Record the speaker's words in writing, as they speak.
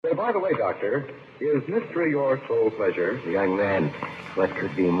by the way, Doctor, is mystery your sole pleasure? Young man, what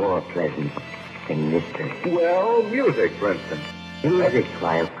could be more pleasant than mystery? Well, music, for instance. Music,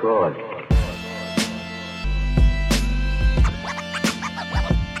 why, of course.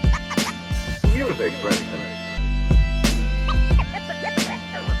 Music, for instance.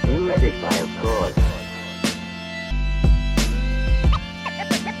 Music, why, of course.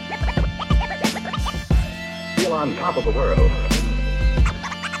 Feel on top of the world.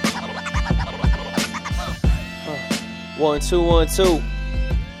 1 2 1 2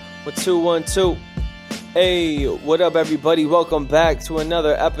 1 2 1 2. Hey, what up, everybody? Welcome back to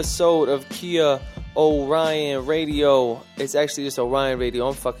another episode of Kia Orion Radio. It's actually just Orion Radio.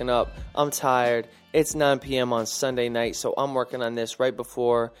 I'm fucking up. I'm tired. It's 9 p.m. on Sunday night, so I'm working on this right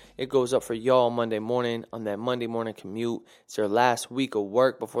before it goes up for y'all Monday morning on that Monday morning commute. It's your last week of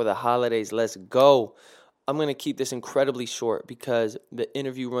work before the holidays. Let's go. I'm going to keep this incredibly short because the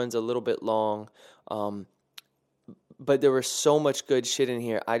interview runs a little bit long. But there was so much good shit in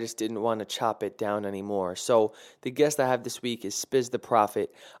here, I just didn't want to chop it down anymore. So the guest I have this week is Spiz the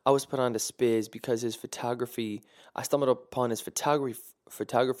Prophet. I was put on to Spiz because his photography, I stumbled upon his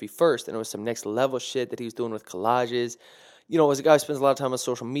photography first, and it was some next level shit that he was doing with collages. You know, as a guy who spends a lot of time on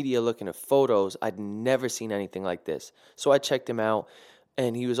social media looking at photos, I'd never seen anything like this. So I checked him out,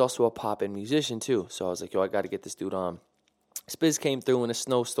 and he was also a pop-in musician too. So I was like, yo, I got to get this dude on. Spiz came through in a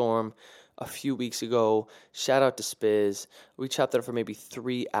snowstorm a few weeks ago. Shout out to Spiz. We chopped it up for maybe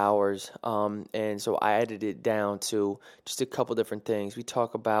 3 hours, and so I edited it down to just a couple different things. We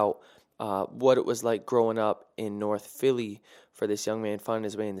talk about what it was like growing up in North Philly for this young man finding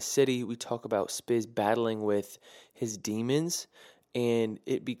his way in the city. We talk about Spiz battling with his demons and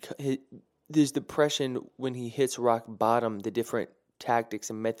his depression when he hits rock bottom, the different tactics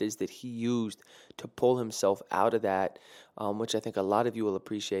and methods that he used to pull himself out of that, which I think a lot of you will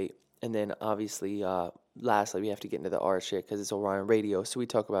appreciate. And then, obviously, lastly, we have to get into the art shit because it's Orion Radio. So we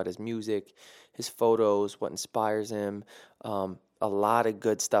talk about his music, his photos, what inspires him. A lot of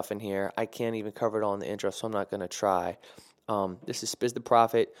good stuff in here. I can't even cover it all in the intro, so I'm not going to try. This is Spiz the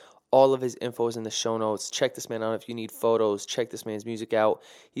Prophet. All of his info is in the show notes. Check this man out if you need photos. Check this man's music out.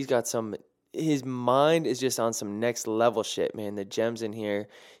 He's got some... His mind is just on some next level shit, man. The gems in here.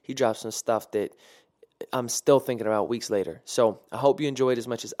 He drops some stuff that I'm still thinking about weeks later. So I hope you enjoyed as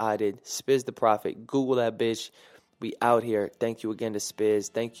much as I did. Spiz the Prophet. Google that bitch. We out here. Thank you again to Spiz.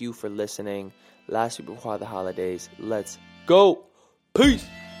 Thank you for listening. Last week before the holidays. Let's go. Peace.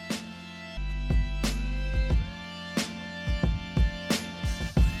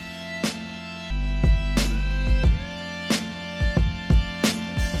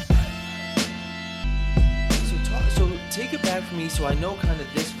 Take it back for me, so I know kind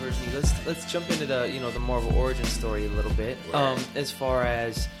of this version. Let's jump into the the Marvel origin story a little bit. Right. As far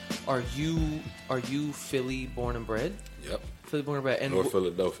as are you Philly born and bred? Yep. Philly born and bred. And North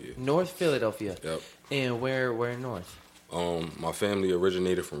Philadelphia. North Philadelphia. Yep. And where in North? My family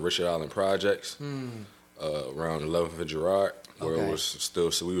originated from Richard Island Projects, around 11th and Girard, where it was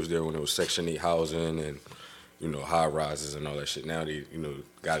still. So we was there when it was Section 8 housing and high rises and all that shit. Now they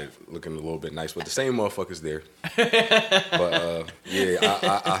got it looking a little bit nice, but the same motherfuckers there. But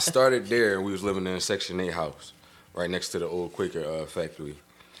I started there, and we was living in a Section 8 house right next to the old Quaker factory.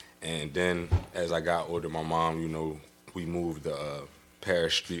 And then as I got older, my mom, we moved to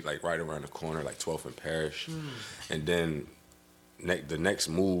Parish Street, like right around the corner, like 12th and Parish. And then the next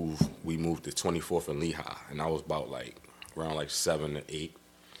move, we moved to 24th and Lehigh, and I was about around 7 to 8.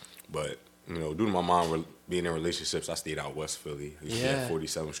 But due to my mom being in relationships, I stayed out West Philly. She had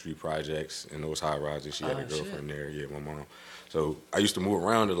 47th Street projects and those high rises. She had a girlfriend there. Yeah, my mom. So I used to move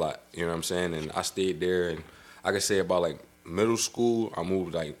around a lot. You know what I'm saying? And I stayed there. And I could say about middle school, I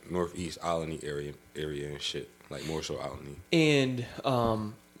moved Northeast Alany area and shit, more so Alany. And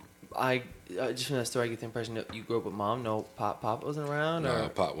I just from that story, I get the impression that you grew up with mom. No, Pop wasn't around. Nah,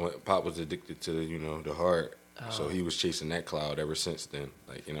 or? Pop was addicted to the heart. So he was chasing that cloud ever since then.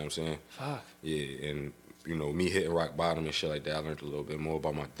 You know what I'm saying? Fuck. Yeah, and me hitting rock bottom and shit like that, I learned a little bit more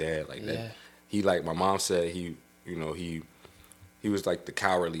about my dad. That. He my mom said he was like the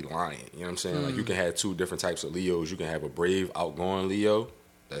cowardly lion. You know what I'm saying? You can have two different types of Leos. You can have a brave, outgoing Leo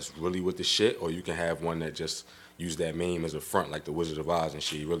that's really with the shit, or you can have one that just use that meme as a front, like the Wizard of Oz and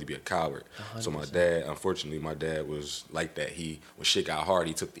shit. He really be a coward. 100%. So unfortunately, my dad was like that. When shit got hard,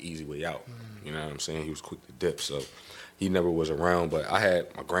 he took the easy way out. You know what I'm saying? He was quick to dip, so he never was around. But I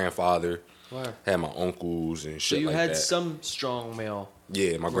had my grandfather, had my uncles and shit like that. So you had some strong male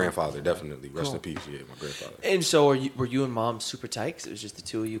Yeah, my grandfather, definitely. Rest in peace, yeah, my grandfather. And so were you and Mom super tight? 'Cause it was just the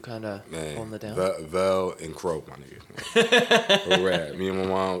two of you kind of holding it down? Vel and Crow, my nigga. Real rap. Me and my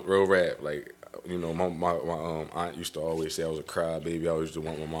mom, real rap. Like, you know, my aunt used to always say I was a crybaby. I always used to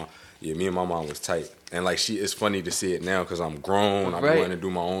want my mom. Yeah, me and my mom was tight. And, like, it's funny to see it now because I'm grown. I'm going to do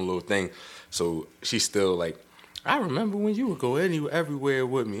my own little thing. So she's still like, I remember when you would go everywhere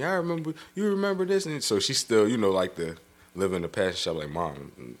with me. You remember this? And so she's still, you know, like live in the past. She's like,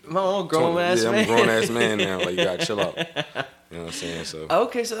 Mom. I'm a grown-ass man. I'm a grown-ass man now. Like, you got to chill out. You know what I'm saying? So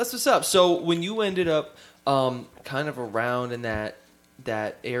okay, so that's what's up. So when you ended up kind of around in that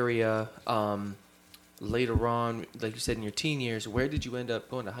area later on, like you said, in your teen years, where did you end up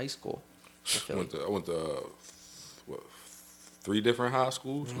going to high school? I went to 3 different high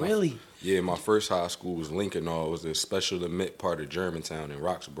schools. Really? My first high school was Lincoln. It was the special admit part of Germantown in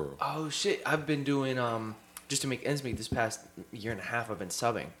Roxborough. Oh, shit. I've been doing, just to make ends meet, this past year and a half, I've been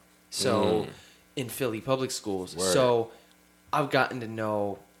subbing. So, in Philly public schools. Word. So, I've gotten to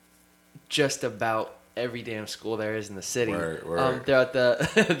know just about every damn school there is in the city. Word.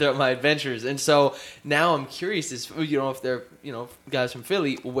 Throughout my adventures. And so, now I'm curious, if they're, guys from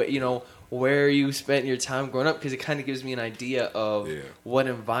Philly, where you spent your time growing up, because it kind of gives me an idea of what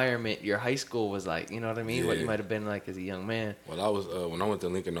environment your high school was like. You know what I mean? What you might have been like as a young man. Well, I was when I went to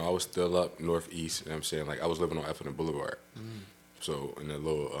Lincoln, I was still up northeast. You know what I'm saying? Like, I was living on Effingham Boulevard. So in the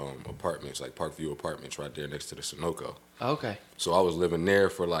little apartments, like Parkview apartments, right there next to the Sunoco. Okay. So I was living there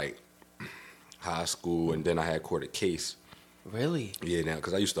for like high school, and then I had court a case. Really? Yeah, now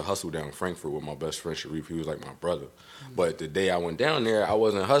because I used to hustle down Frankfurt with my best friend Sharif. He was like my brother. But the day I went down there, I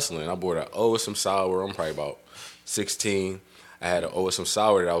wasn't hustling. I bought an O with some sour. I'm probably about 16. I had an O with some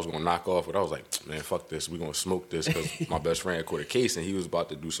sour that I was gonna knock off, but I was like, man, fuck this. We gonna smoke this because my best friend had caught a case and he was about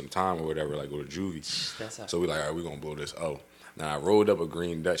to do some time or whatever, like go to juvie. So we like, all right, we gonna blow this O. Now I rolled up a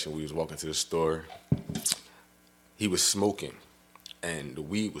green Dutch and we was walking to the store. He was smoking, and the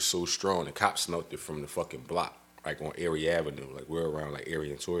weed was so strong the cops smelled it from the fucking block. Like on Erie Avenue, like we're around like Erie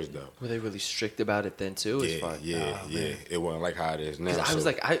and Torresdale. Were they really strict about it then too? Yeah. It wasn't like how it is now. I was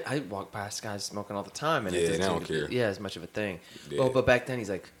like, I walk past guys smoking all the time, and it they doesn't don't care. As much of a thing. Yeah. Well, but back then he's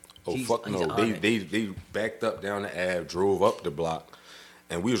like, fuck no. They backed up down the Ave, drove up the block,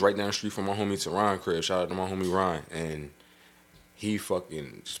 and we was right down the street from my homie Teron crib. Shout out to my homie Ryan, and he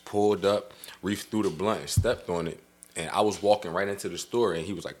fucking just pulled up, reefed through the blunt, and stepped on it. And I was walking right into the store, and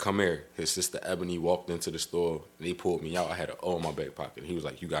he was like, come here. His sister Ebony walked into the store, and they pulled me out. I had an O in my back pocket. He was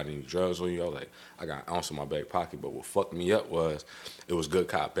like, you got any drugs on you? I was like, I got an ounce in my back pocket. But what fucked me up was, it was good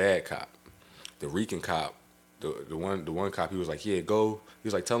cop, bad cop. The Rican cop, the one cop, he was like, yeah, go. He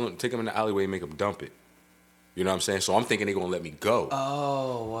was like, take him in the alleyway and make him dump it. You know what I'm saying? So I'm thinking they gonna let me go.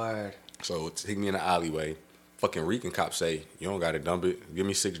 Oh, word. So take me in the alleyway. Fucking Rican cop say, you don't gotta dump it. Give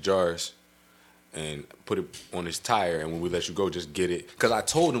me 6 jars. And put it on his tire, and when we let you go, just get it. Because I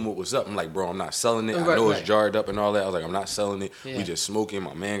told him what was up. I'm like, bro, I'm not selling it. I know it's jarred up and all that. I was like, I'm not selling it. Yeah. We just smoking.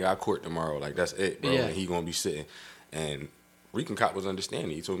 My man got court tomorrow. Like, that's it, bro. Yeah. And he going to be sitting. And Rican cop was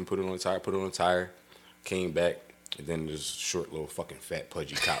understanding. He told me put it on the tire, came back, and then this short little fucking fat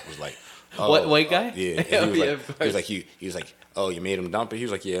pudgy cop was like, what, white guy? Yeah. And he was like, oh, you made him dump it? He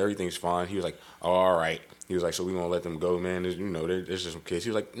was like, yeah, everything's fine. He was like, oh, all right. He was like, so we gonna let them go, man. There's just some kids. He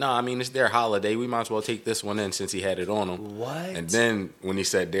was like, nah, I mean, it's their holiday. We might as well take this one in since he had it on him. What? And then when he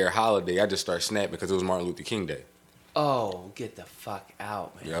said their holiday, I just started snapping because it was Martin Luther King Day. Oh, get the fuck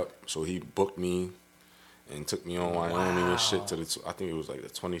out, man. Yep. So he booked me and took me on Wyoming and shit to I think it was like the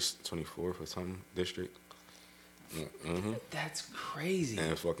 24th or something district. Mm-hmm. That's crazy.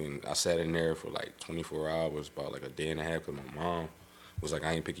 And I sat in there for like 24 hours, about like a day and a half, because my mom was like,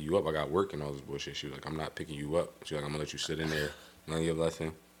 I ain't picking you up. I got work and all this bullshit. She was like, I'm not picking you up. She was like, I'm going to let you sit in there, learn your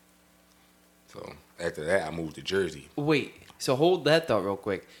lesson. So after that, I moved to Jersey. Wait, so hold that thought real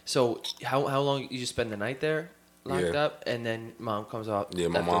quick. So how long you just spend the night there locked up, and then mom comes out? Yeah,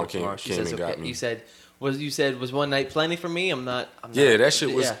 my mom came and got me. You said was one night plenty for me? I'm not. Yeah, that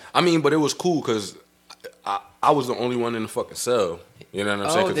shit was. Yeah. I mean, but it was cool because I was the only one in the fucking cell. You know what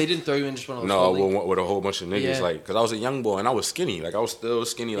I'm saying? Oh, they didn't throw you in just one of those No, with a whole bunch of niggas. Like, because I was a young boy and I was skinny. Like, I was still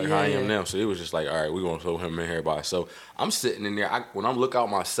skinny like how I am now. So it was just like, all right, we're going to throw him in here by. So I'm sitting in there. When I look out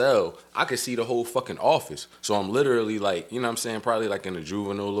my cell, I could see the whole fucking office. So I'm literally like, you know what I'm saying? Probably like in the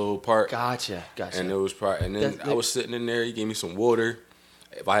juvenile little part. Gotcha. And it was and then I was sitting in there. He gave me some water.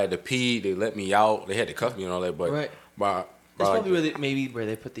 If I had to pee, they let me out. They had to cuff me and all that. But that's probably where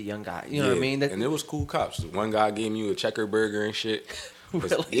they put the young guy. You know what I mean? And it was cool cops. One guy gave me a checker burger and shit.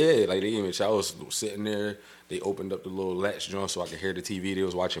 Really? Yeah, like they gave me. I was sitting there. they opened up the little latch joint so I could hear the TV. They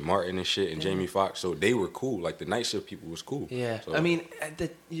was watching Martin and shit and Jamie Foxx, so they were cool. Like the night shift people was cool. Yeah, so, I mean,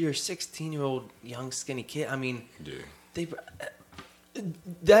 you're a 16-year-old young skinny kid. I mean, yeah.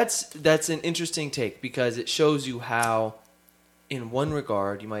 That's an interesting take because it shows you how, in one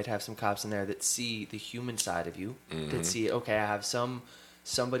regard, you might have some cops in there that see the human side of you, that see, okay, I have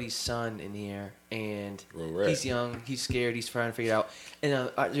somebody's son in here, and he's young, he's scared, he's trying to figure it out,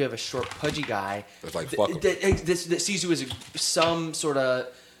 and you have a short, pudgy guy that's like fuck him. That sees you as some sort of,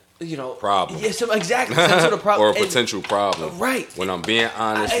 problem. Yeah, some sort of problem or a potential problem. Right. When I'm being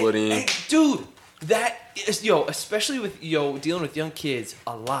honest with him, dude. That is, especially with dealing with young kids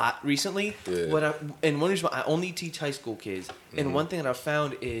a lot recently. Yeah. And one reason I only teach high school kids, and one thing that I've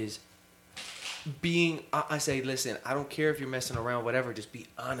found is I say, listen, I don't care if you're messing around, whatever. Just be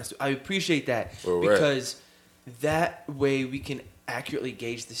honest. I appreciate that because that way we can accurately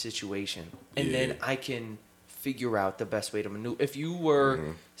gauge the situation, and then I can figure out the best way to maneuver. If you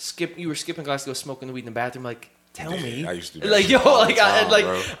were skipping class to go smoking weed in the bathroom, like. Tell me, I used to do that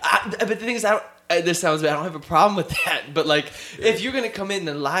but the thing is, this sounds bad. I don't have a problem with that. But if you're gonna come in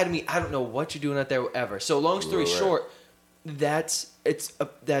and lie to me, I don't know what you're doing out there ever. So long story short, that's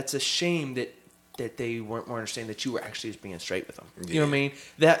a shame that they weren't more understanding that you were actually just being straight with them. You know what I mean?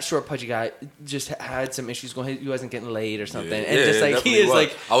 That short pudgy guy just had some issues going. He wasn't getting laid or something, and he is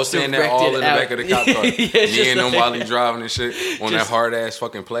was. I was saying that all in the back of the cop car. Me and him while he driving and shit on that hard ass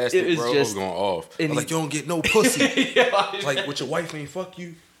fucking plastic, bro. I was going off. I was like, you don't get no pussy. Like with your wife ain't fuck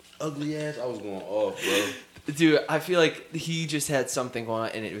you, ugly ass. I was going off, bro. Dude, I feel like he just had something going on,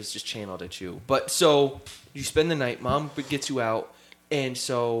 and it was just channeled at you. But so you spend the night. Mom gets you out, and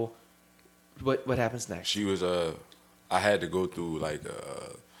so. What happens next? She was I had to go through like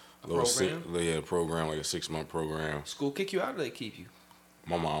a little program, like a 6-month program. School kick you out or they keep you?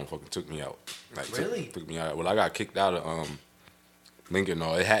 My mom fucking took me out. Like really? Took me out. Well, I got kicked out of Lincoln.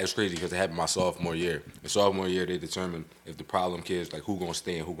 No, it's crazy because it happened my sophomore year. The sophomore year they determined if the problem kids like who gonna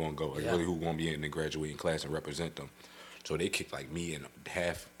stay and who gonna go, like really who gonna be in the graduating class and represent them. So they kicked like me and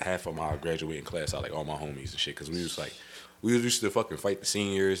half of my graduating class out, like all my homies and shit, because we was like. We used to fucking fight the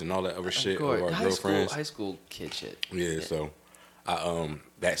seniors and all that other shit with our girlfriends. High school kid shit. Yeah, so I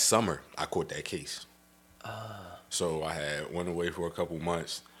that summer I caught that case. So I went away for a couple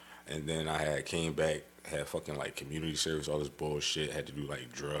months, and then I came back, had fucking like community service, all this bullshit, had to do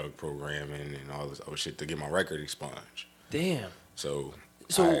like drug programming and all this other shit to get my record expunged. Damn. So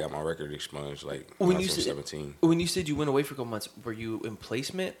I got my record expunged like when I was 17. When you said you went away for a couple months, were you in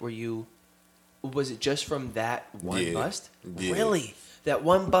placement? Was it just from that one bust? Yeah. Really? That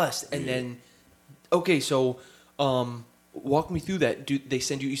one bust? And then, okay, so walk me through that. Do they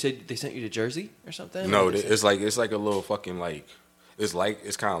send you? You said they sent you to Jersey or something? No, it's like a little fucking like it's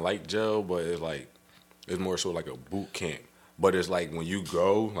kind of like jail, but it's more so like a boot camp. But it's like when you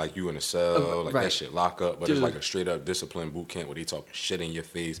go, like you in a cell, like that shit lock up. But it's like a straight up discipline boot camp where they talking shit in your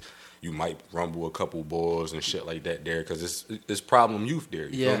face. You might rumble a couple balls and shit like that there because it's problem youth there.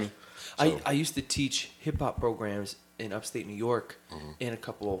 You feel me? So. I used to teach hip hop programs in upstate New York in a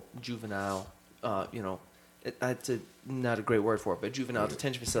couple juvenile, it's not a great word for it, but juvenile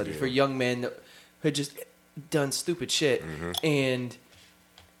detention facility for young men that had just done stupid shit. And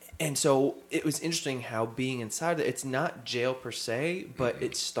so it was interesting how being inside it, it's not jail per se, but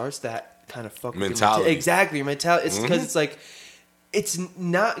it starts that kind of fucking mentality. Exactly, your mentality. It's because it's like, it's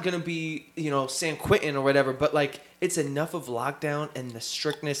not going to be, San Quentin or whatever, but like it's enough of lockdown and the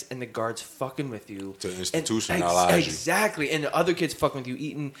strictness and the guards fucking with you. To institutionalize you. Exactly. And the other kids fucking with you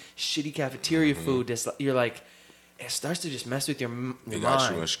eating shitty cafeteria food. You're like, it starts to just mess with your mind. They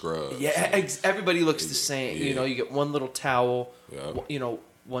got you in scrubs. Yeah, everybody looks the same. Yeah. You get one little towel,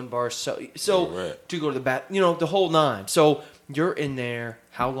 one bar. So to go to the bath, the whole nine. So you're in there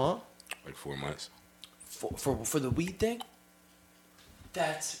how long? Like 4 months. For the weed thing?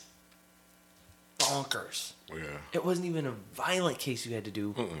 That's bonkers. Yeah. It wasn't even a violent case you had to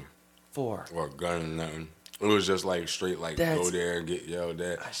do for. Or a gun, nothing. It was just like straight, like go there and get yelled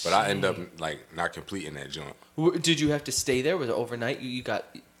at. But I end up like not completing that jump. Did you have to stay there? Was it overnight? You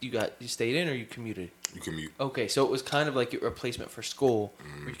stayed in or you commuted? You commute. Okay, so it was kind of like your replacement for school.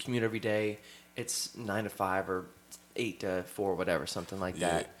 Where you commute every day. It's 9 to 5 or 8 to 4, whatever, something like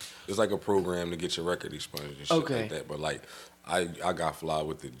that. It's like a program to get your record expunged and shit like that. But like. I got fly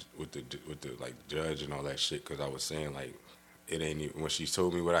with the like judge and all that shit because I was saying like it ain't even, when she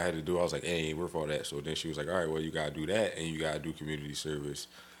told me what I had to do I was like, hey, ain't worth all that. So then she was like, all right, well you gotta do that and you gotta do community service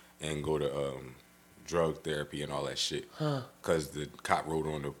and go to drug therapy and all that shit because the cop wrote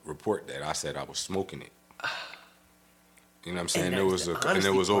on the report that I said I was smoking it. You know what I'm saying? And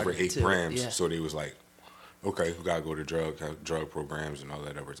it was over 8 grams. Yeah. So they was like, Okay, we gotta go to drug programs and all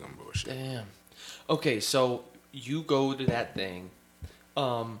that other some bullshit. Damn. Okay, so you go to that thing.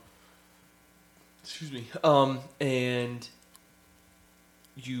 Excuse me. And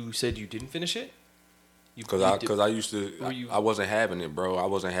you said you didn't finish it? Cause I used to, I wasn't having it, bro. I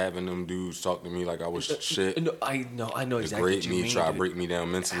wasn't having them dudes talk to me like I was shit. No, I know exactly Degrade what you me, mean. try to break me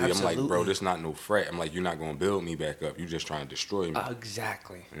down mentally. Absolutely. I'm like, bro, this not no frat. I'm like, you're not gonna build me back up. You just trying to destroy me.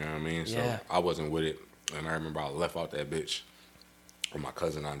 Exactly. You know what I mean? Yeah. So I wasn't with it, and I remember I left out that bitch. When my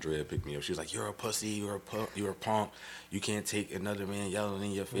cousin Andrea picked me up, she was like, "You're a pussy. You're a punk. You can't take another man yelling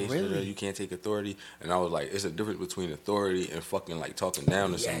in your face. Really? You can't take authority." And I was like, "It's a difference between authority and fucking like talking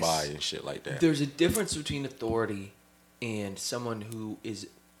down to somebody and shit like that." There's a difference between authority and someone who is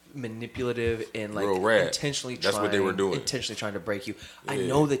manipulative and like Real rat. intentionally That's what they were doing. intentionally trying to break you. Yeah. I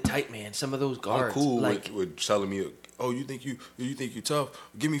know the type, man. Some of those guards. I'm cool like, with telling me, "Oh, you think you tough?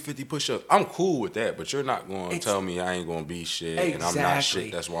 Give me 50 push-ups." I'm cool with that, but you're not going to tell me I ain't going to be shit and I'm not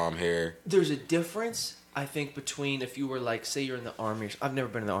shit. That's why I'm here. There's a difference, I think, between if you were like, say you're in the army. I've never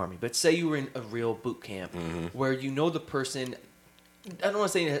been in the army, but say you were in a real boot camp where you know the person. I don't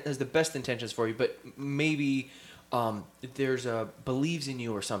want to say it has the best intentions for you, but maybe there's a believes in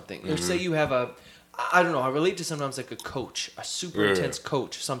you or something. Or say you have a. I don't know. I relate to sometimes like a coach, a super intense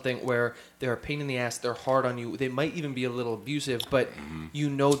coach, something where they're a pain in the ass, they're hard on you. They might even be a little abusive, but you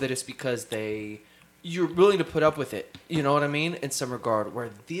know that it's because you're willing to put up with it. You know what I mean? In some regard, where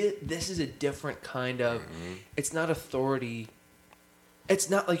this is a different kind of. It's not authority. It's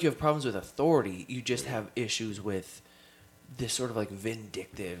not like you have problems with authority. You just have issues with this sort of like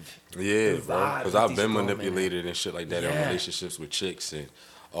vindictive. Yeah, bro. Because I've been grown manipulated and shit like that in relationships with chicks and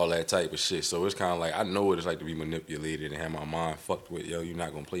all that type of shit. So it's kind of like I know what it's like to be manipulated and have my mind fucked with. Yo, you're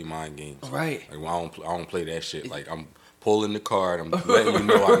not gonna play mind games, right? Like I don't play that shit. Like I'm pulling the card. I'm letting you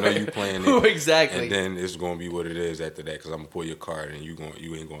know I know you playing it exactly. And then it's gonna be what it is after that because I'm gonna pull your card and you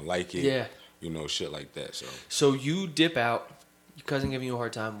ain't gonna like it. Yeah, you know, shit like that. So you dip out. Your cousin giving you a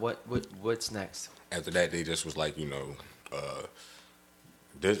hard time. What's next? After that, they just was like, you know,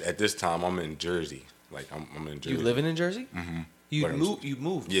 at this time I'm in Jersey. Like I'm in Jersey. You living in Jersey? Mm-hmm. You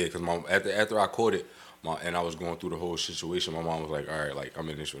moved. Yeah, because after I caught it, and I was going through the whole situation, my mom was like, "All right, like I'm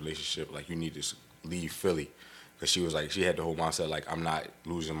in this relationship, like you need to leave Philly," because she was like, she had the whole mindset like I'm not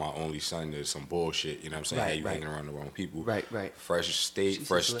losing my only son to some bullshit. You know what I'm saying? Hey, you hanging around the wrong people. Right. Fresh state,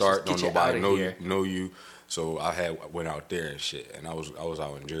 fresh said, start. Don't nobody know you. So I went out there and shit, and I was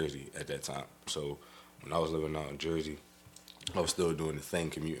out in Jersey at that time. So when I was living out in Jersey, I was still doing the thing,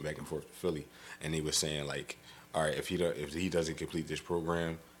 commuting back and forth to Philly, and they were saying like, all right, if he doesn't complete this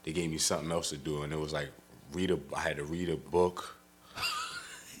program, they gave me something else to do, and it was like I had to read a book.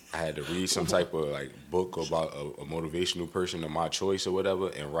 I had to read some type of like book about a motivational person of my choice or whatever,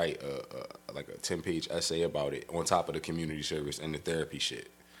 and write a 10-page essay about it on top of the community service and the therapy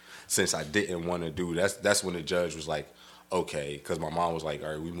shit. Since I didn't want to do that's when the judge was like, okay, because my mom was like,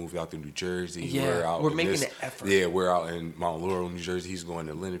 all right, we moved out to New Jersey. Yeah, we're making an effort. Yeah, we're out in Mount Laurel, New Jersey. He's going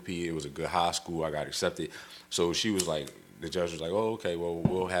to Lenape. It was a good high school. I got accepted. So she was like, the judge was like, oh, okay, well,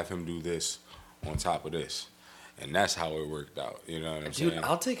 we'll have him do this on top of this. And that's how it worked out. You know what I'm saying?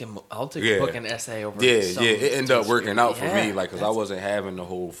 I'll take a book and essay over. Yeah. It ended up working out for me, like, because I wasn't having the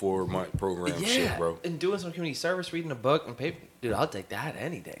whole 4-month program shit, bro. And doing some community service, reading a book and paper, dude, I'll take that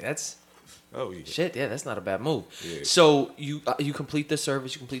any day. That's shit. Yeah, that's not a bad move. Yeah. So you complete the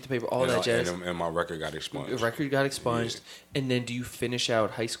service, you complete the paper, all that jazz, and my record got expunged. Your record got expunged, and then do you finish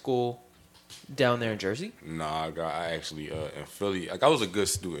out high school down there in Jersey? Nah, I actually in Philly. Like I was a good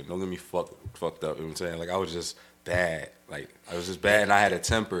student. Don't get me fucked up. You know what I'm saying? Like I was just bad. Like I was just bad, and I had a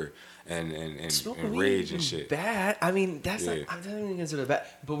temper and rage and shit. Bad. I mean, that's not. I don't even consider that bad.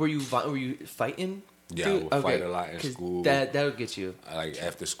 But were you fighting? Yeah, I would fight a lot in school. That would get you. Like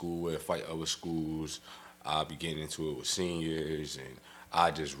after school, we'd fight other schools. I'd be getting into it with seniors, and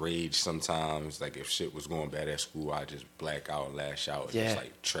I just rage sometimes. Like if shit was going bad at school, I just black out and lash out and just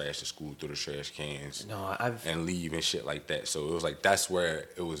like trash the school through the trash cans. And leave and shit like that. So it was like that's where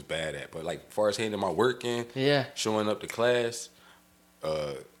it was bad at. But like as far as handing my work in, showing up to class,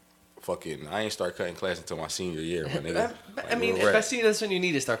 I ain't start cutting class until my senior year, my nigga. I mean, if I see that's when you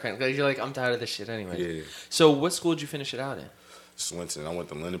need to start cutting class. You're like, I'm tired of this shit anyway. Yeah. So what school did you finish it out in? Swinton. I went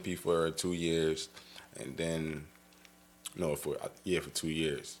to Lenape for 2 years, and then for 2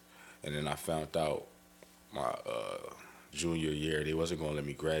 years, and then I found out my junior year they wasn't gonna let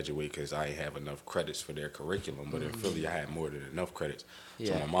me graduate because I didn't have enough credits for their curriculum. But in Philly, I had more than enough credits.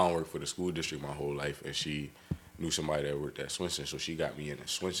 So my mom worked for the school district my whole life, and she knew somebody that worked at Swenson, so she got me in at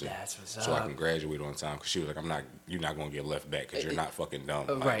Swenson. That's what's so up. I can graduate on time. Because she was like, you're not gonna get left back because you're not fucking dumb.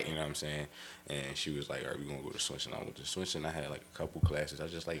 Like, right. You know what I'm saying? And she was like, all right, we're gonna go to Swenson. I went to Swenson. I had like a couple classes. I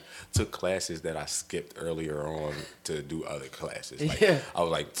just like took classes that I skipped earlier on to do other classes. Like, Yeah. I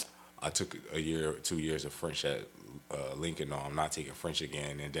was like, I took a year, 2 years of French at Lincoln. No, I'm not taking French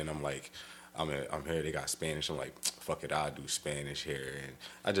again. And then I'm like, I'm here. They got Spanish. I'm like, fuck it, I'll do Spanish here. And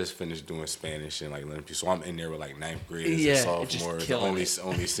I just finished doing Spanish and like learning. So I'm in there with like ninth graders and sophomores,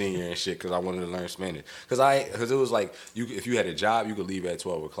 only senior and shit, because I wanted to learn Spanish. Because it was like if you had a job, you could leave at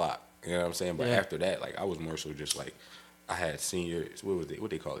 12 o'clock. You know what I'm saying? But after that, like I was more so just like I had senior. What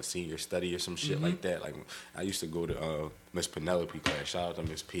they call it? Senior study or some shit like that. Like I used to go to Miss Penelope class. Shout out to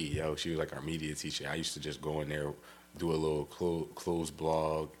Miss P. Yo, she was like our media teacher. I used to just go in there, do a little clothes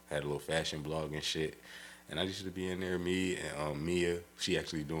blog, had a little fashion blog and shit. And I used to be in there, me and Mia. She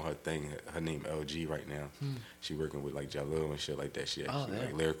actually doing her thing. Her name LG right now. She working with like Jalil and shit like that. She actually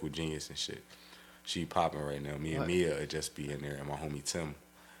like lyrical genius and shit. She popping right now. Me and Mia would just be in there, and my homie Tim.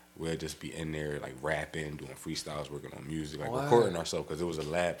 We'll just be in there like rapping, doing freestyles, working on music, like recording ourselves, because it was a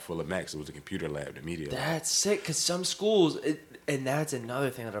lab full of Macs. It was a computer lab, the media lab. That's sick, because some schools, and that's another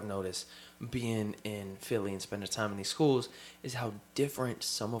thing that I've noticed being in Philly and spending time in these schools, is how different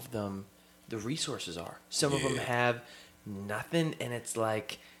some of them, the resources are. Some of them have nothing, and it's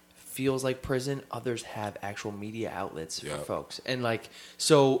like, feels like prison. Others have actual media outlets for folks. And like,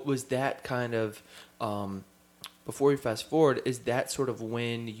 so was that kind of, before we fast forward, is that sort of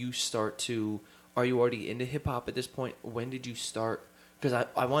when you start to, are you already into hip hop at this point? When did you start? Because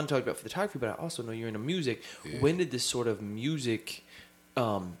I want to talk about photography, but I also know you're into music. Yeah. When did this sort of music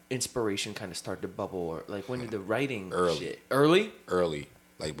inspiration kind of start to bubble? Or like when did the writing shit? Early? Early.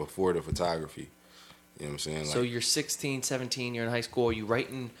 Like before the photography. You know what I'm saying? Like, so you're 16, 17, you're in high school. Are you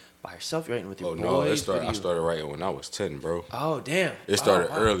writing by yourself? You're writing with your boys? No, I started writing when I was 10, bro. Oh, damn. It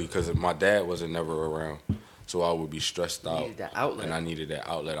started early because my dad wasn't never around. So I would be stressed out. You needed that outlet. And I needed that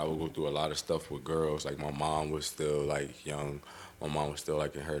outlet. I would go through a lot of stuff with girls. Like my mom was still like young. My mom was still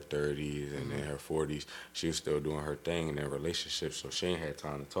like in her 30s and in her 40s. She was still doing her thing in their relationship, so she ain't had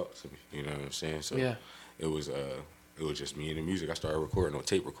time to talk to me. You know what I'm saying? So it was just me and the music. I started recording on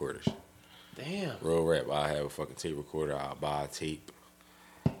tape recorders. Damn. Real rap. I have a fucking tape recorder. I buy a tape,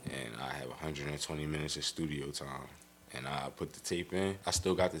 and I have 120 minutes of studio time. And I put the tape in. I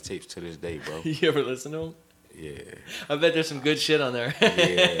still got the tapes to this day, bro. You ever listen to them? Yeah. I bet there's some good shit on there.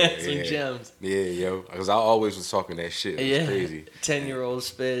 Some gems. Yeah, yo. Because I always was talking that shit. It was crazy. 10-year-old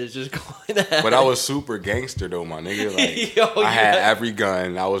Spiz just going at But I was super gangster, though, my nigga. Like, I had every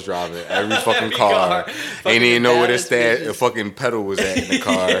gun. I was driving every fucking car. Ain't even know where the fucking pedal was at in the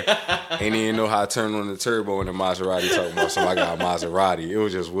car. Ain't even know how to turn on the turbo in the Maserati, talking about somebody got a Maserati. It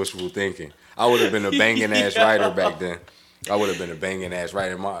was just wishful thinking. I would have been a banging-ass rider back then. I would have been a banging ass right.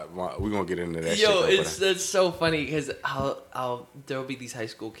 We're gonna get into that. Yo, shit. That's so funny because there'll be these high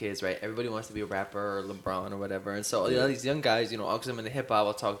school kids, right? Everybody wants to be a rapper or LeBron or whatever, and so these young guys, I'll come into hip hop,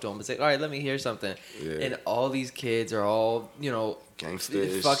 I'll talk to them and say, all right, let me hear something. Yeah. And all these kids are all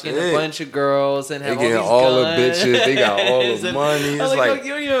gangsters, fucking a bunch of girls and have they all these guns. The bitches. They got all the money. It's like you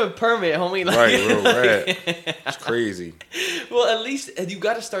don't even have a permit, homie. Like, right, real rap. It's crazy. Well, at least you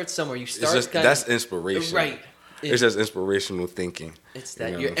got to start somewhere. You start. That's inspiration, right? It's just inspirational thinking. It's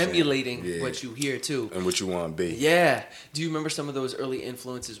that you're emulating what you hear too. And what you want to be. Yeah. Do you remember some of those early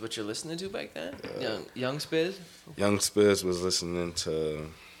influences, what you're listening to back then? Young Spiz? Young Spiz was listening to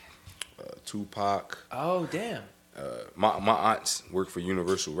Tupac. Oh, damn. My aunts worked for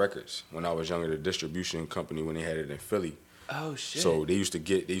Universal Records when I was younger, the distribution company when they had it in Philly. Oh, shit. So I used to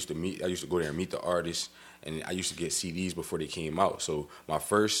go there and meet the artists, and I used to get CDs before they came out. So my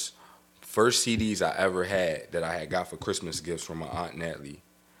first CDs I ever had that I had got for Christmas gifts from my aunt Natalie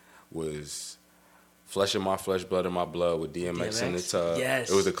was Flesh of My Flesh, Blood of My Blood with DMX in the tub. Yes.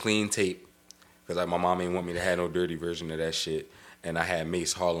 It was a clean tape because my mom ain't want me to have no dirty version of that shit. And I had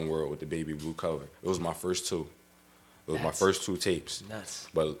Mace Harlem World with the baby blue cover. It was my first two. It was my first two tapes. Nuts.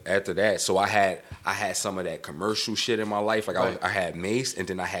 But after that, so I had some of that commercial shit in my life. Like I had Mace, and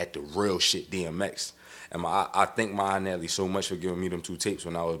then I had the real shit DMX. And I thank my aunt Natalie so much for giving me them two tapes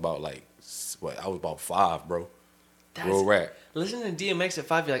when I was about I was about 5, bro. Real rap. Listening to DMX at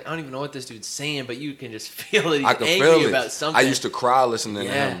 5, you're like, I don't even know what this dude's saying, but you can just feel that he's I can angry feel it. about something. I used to cry listening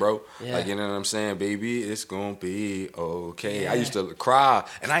to him, bro. Yeah. Like, you know what I'm saying? Baby, it's gonna be okay. Yeah. I used to cry,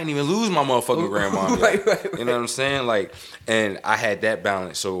 and I didn't even lose my motherfucking grandma. Right. You know what I'm saying? Like, and I had that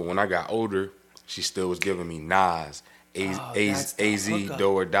balance. So when I got older, she still was giving me Nas, AZ, Do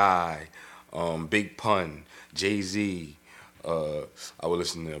or Die, Big Pun, Jay-Z, I would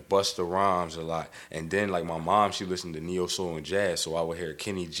listen to Busta Rhymes a lot, and then like my mom, she listened to neo soul and jazz, so I would hear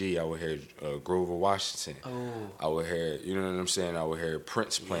Kenny G, I would hear Grover Washington, I would hear, you know what I'm saying, I would hear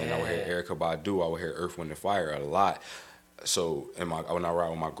Prince playing, I would hear Erykah Badu, I would hear Earth, Wind and Fire a lot. So when I ride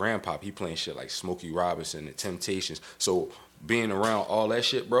with my grandpa, he playing shit like Smokey Robinson and Temptations. So being around all that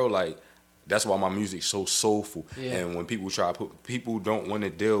shit, bro, like that's why my music's so soulful. Yeah. And when people people don't want to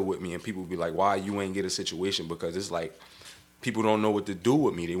deal with me, and people be like, why you ain't get a situation? Because it's like, people don't know what to do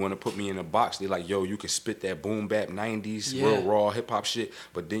with me. They want to put me in a box. They like, yo, you can spit that boom bap 90s, real raw hip hop shit,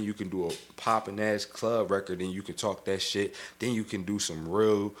 but then you can do a poppin' ass club record, and you can talk that shit. Then you can do some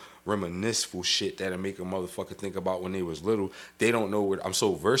real reminisceful shit that'll make a motherfucker think about when they was little. They don't know what I'm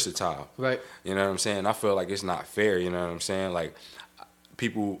so versatile. Right. You know what I'm saying? I feel like it's not fair, you know what I'm saying? Like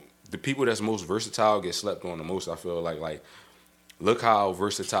the people that's most versatile get slept on the most, I feel like look how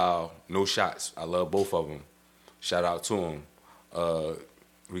versatile No Shots. I love both of them. Shout out to them.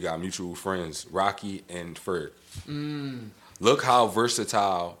 We got mutual friends, Rocky and Ferg. Look how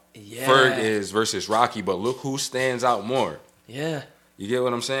versatile Ferg is versus Rocky, but look who stands out more. Yeah. You get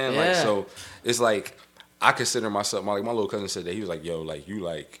what I'm saying? Yeah. Like, so it's like, I consider myself, my little cousin said that, he was like, yo, like, you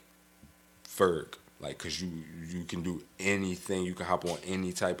like Ferg, like, cause you can do anything, you can hop on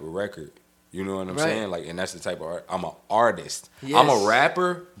any type of record. You know what I'm saying? Like, and that's the type of art. I'm an artist. Yes. I'm a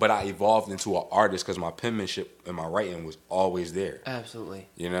rapper, but I evolved into an artist because my penmanship and my writing was always there. Absolutely.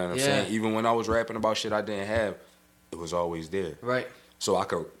 You know what I'm saying? Even when I was rapping about shit I didn't have, it was always there. Right. So I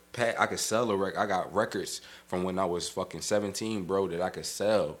could sell a record. I got records from when I was fucking 17, bro, that I could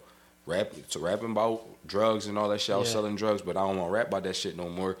sell. Rapping about drugs and all that shit. I was selling drugs, but I don't want to rap about that shit no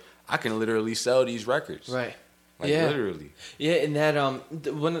more. I can literally sell these records. Right. Like, literally. Yeah, and that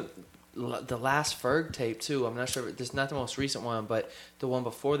the last Ferg tape too. I'm not sure. This is not the most recent one, but the one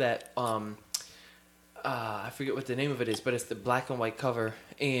before that. I forget what the name of it is, but it's the black and white cover,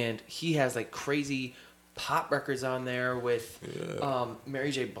 and he has like crazy pop records on there with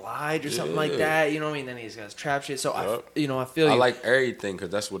Mary J. Blige or something like that. You know what I mean? Then he's got his trap shit. So I feel you. I like everything because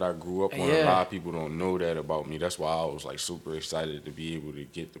that's what I grew up on. A lot of people don't know that about me. That's why I was like super excited to be able to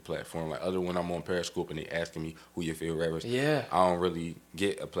get the platform. Like other when I'm on Periscope and they asking me who your favorite rappers. Yeah. I don't really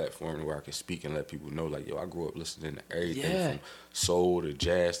get a platform where I can speak and let people know like, yo, I grew up listening to everything from soul to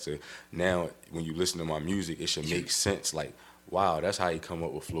jazz to now. When you listen to my music, it should make sense. Like, wow, that's how he come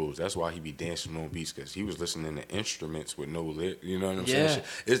up with flows. That's why he be dancing on beats, because he was listening to instruments with no lyrics. You know what I'm saying?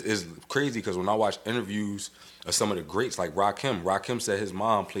 It's crazy because when I watch interviews of some of the greats like Rakim said his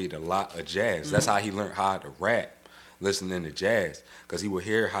mom played a lot of jazz. Mm-hmm. That's how he learned how to rap, listening to jazz, because he would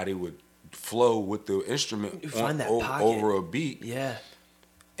hear how they would flow with the instrument over a beat. Yeah.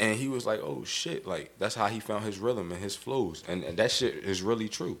 And he was like, oh, shit, like, that's how he found his rhythm and his flows. And that shit is really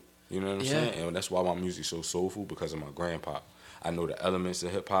true. You know what I'm saying? And that's why my music's so soulful, because of my grandpa. I know the elements of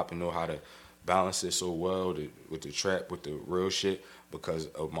hip-hop and know how to balance it so well with the trap, with the real shit, because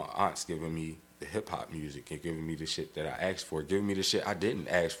of my aunts giving me the hip-hop music and giving me the shit that I asked for, giving me the shit I didn't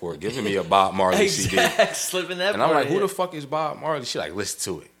ask for, giving me a Bob Marley CD. Slipping that and I'm like, who the fuck is Bob Marley? She like, listen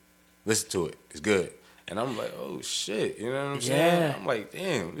to it. It's good. And I'm like, oh, shit. You know what I'm saying? I'm like,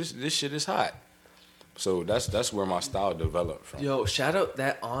 damn, this shit is hot. So that's where my style developed from. Yo, shout out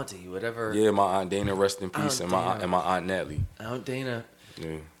that auntie, whatever. Yeah, my Aunt Dana, rest in peace, and my Aunt Natalie. Aunt Dana.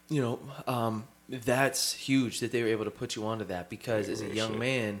 Yeah. You know, that's huge that they were able to put you onto that, because as a young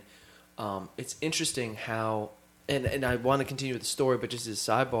man, it's interesting how, and I want to continue with the story, but just as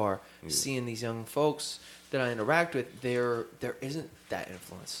a sidebar, seeing these young folks that I interact with, there isn't that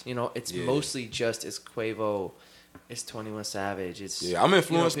influence. You know, it's mostly just as Quavo. It's 21 Savage. It's I'm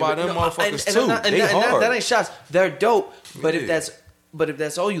influenced by them motherfuckers too. They hard. That ain't shots. They're dope. But if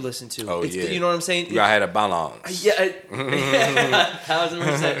that's all you listen to, you know what I'm saying? You gotta have a balance. Yeah,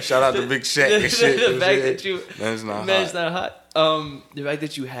 1,000%. Shout out to Big Shaq and shit. The fact that you that's not man, hot. it's not hot. The fact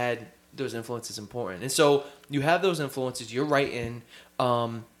that you had those influences is important, and so you have those influences. You're writing.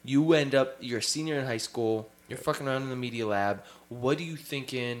 You end up. You're a senior in high school. You're fucking around in the media lab. What are you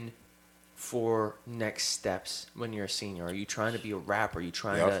thinking for next steps when you're a senior? Are you trying to be a rapper? Are you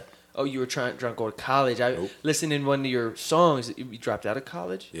trying to... Oh, you were trying to go to college. I listened in one of your songs. You dropped out of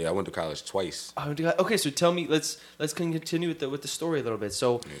college? Yeah, I went to college twice. Okay, so tell me, let's continue with the story a little bit.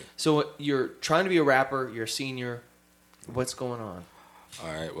 So you're trying to be a rapper. You're a senior. What's going on?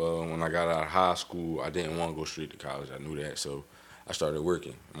 All right, well, when I got out of high school, I didn't want to go straight to college. I knew that, so I started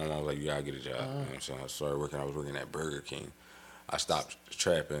working. My mom was like, you gotta get a job. You know what I'm saying? I started working. I was working at Burger King. I stopped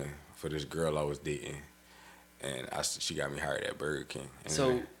trapping for this girl I was dating, and she got me hired at Burger King. And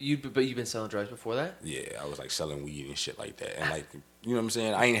so you've been selling drugs before that? Yeah, I was like selling weed and shit like that, and like you know what I'm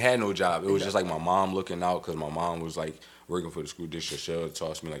saying? I ain't had no job. It was just like my mom looking out because my mom was like working for the school district. She'll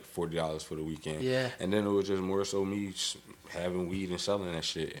toss me like $40 for the weekend. Yeah. And then it was just more so me having weed and selling that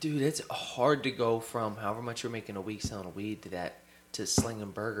shit. Dude, it's hard to go from however much you're making a week selling weed to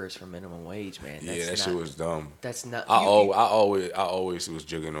slinging burgers for minimum wage, man. Shit was dumb. That's not. I always was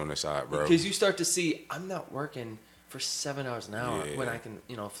jigging on the side, bro. Because you start to see, I'm not working for 7 hours an hour when I can,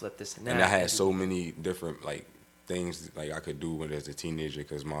 flip this and that. And I had so many different like things like I could do when as a teenager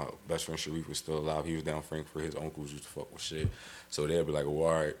because my best friend Sharif was still alive. He was down Frankfurt. His uncles used to fuck with shit. So they'd be like, well,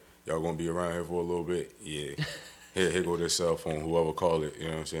 all right, y'all gonna be around here for a little bit? Yeah. Here go this cell phone, whoever call it, you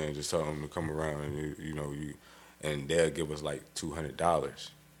know what I'm saying? Just tell them to come around and, and they'll give us like $200.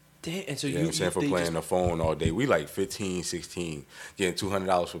 Damn, and so you know what I'm saying, for playing the phone all day. We like 15, 16, getting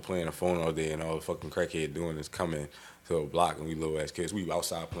 $200 for playing the phone all day, and all the fucking crackhead doing is coming to a block, and we little ass kids. We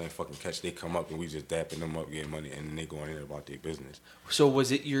outside playing fucking catch. They come up, and we just dapping them up, getting money, and then they going in about their business. So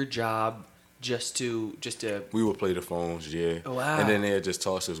was it your job just to? We would play the phones, yeah. Oh, wow. And then they'd just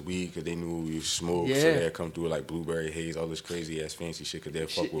toss us weed because they knew we smoked, so they'd come through with like blueberry haze, all this crazy ass fancy shit because they'd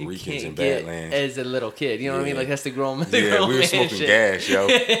fuck with Ricans and Badlands. As a little kid, you know what I mean? Like that's the grown man. Yeah, we were smoking shit. gas, yo.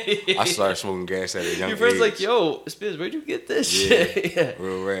 I started smoking gas at a young age. Your friend's like, yo, Spiz, where'd you get this shit? Yeah,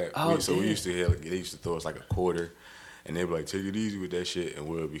 real rap. Oh, We used to hear, they used to throw us like a quarter, and they'd be like, take it easy with that shit, and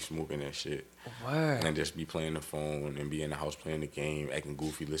we'll be smoking that shit. Word. And just be playing the phone and be in the house playing the game, acting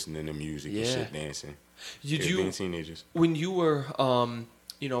goofy, listening to music and shit, dancing. Being teenagers. When you were, kind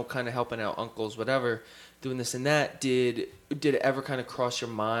of helping out uncles, whatever, doing this and that, did it ever kind of cross your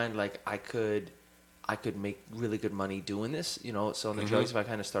mind, like, I could make really good money doing this, selling the drugs if I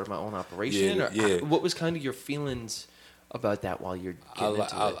kind of started my own operation? What was kind of your feelings about that while you're getting into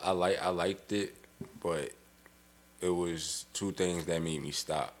it? I liked it, but it was two things that made me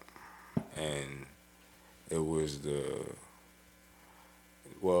stop. And it was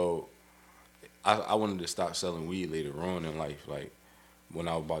I wanted to stop selling weed later on in life, like when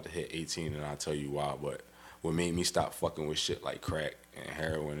I was about to hit 18, and I'll tell you why. But what made me stop fucking with shit like crack and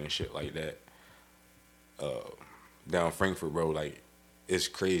heroin and shit like that, down Frankfurt, bro, like, it's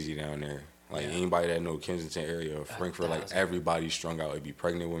crazy down there. Like, anybody that know Kensington area or Frankfurt, like, everybody's strung out. It'd be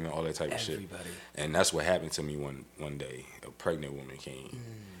pregnant women, all that type of shit. And that's what happened to me one day. A pregnant woman came,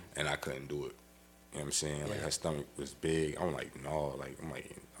 and I couldn't do it. You know what I'm saying? Like, her stomach was big. I'm like, no.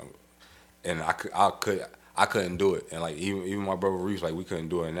 And I couldn't do it. And, like, even my brother Reef, like, we couldn't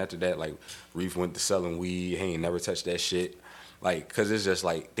do it. And after that, like, Reef went to selling weed. He ain't never touched that shit. Like, because it's just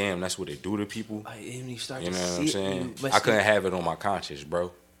like, damn, that's what they do to people. And you start you know to what see I'm saying? I couldn't have it on my conscience,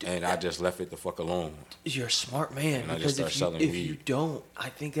 bro. And I just left it the fuck alone. You're a smart man. And because if you don't, I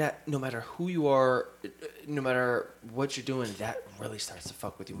think that no matter who you are, no matter what you're doing, that really starts to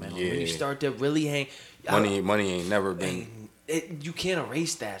fuck with you, man. Yeah. When you start to really hang... Money ain't never been... you can't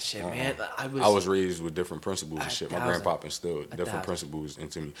erase that shit, man. I was raised with different principles and shit. My grandpa instilled different principles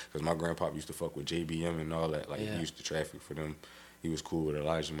into me. Because my grandpa used to fuck with JBM and all that. Like, he used to traffic for them. He was cool with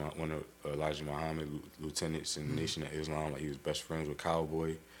one of Elijah Muhammad lieutenants in the Nation of Islam. Like, he was best friends with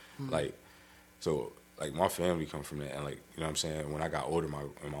Cowboy. Like, so, like, my family come from that. And, like, you know what I'm saying? When I got older, my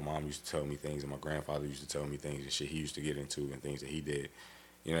mom used to tell me things, and my grandfather used to tell me things and shit he used to get into and things that he did.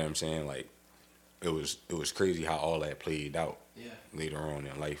 You know what I'm saying? Like, it was crazy how all that played out later on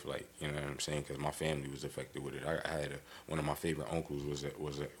in life. Like, you know what I'm saying? Because my family was affected with it. I had one of my favorite uncles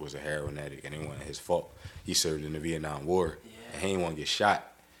was a heroin addict, and it wasn't his fault. He served in the Vietnam War, and he didn't want to get shot.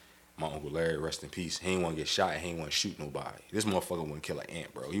 My Uncle Larry, rest in peace, he ain't want to get shot and he ain't want to shoot nobody. This motherfucker wouldn't kill an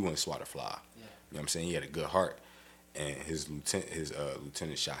ant, bro. He wouldn't swat a fly. You know what I'm saying? He had a good heart. And his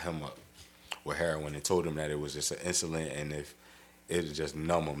lieutenant shot him up with heroin and told him that it was just an insulin, and if it would just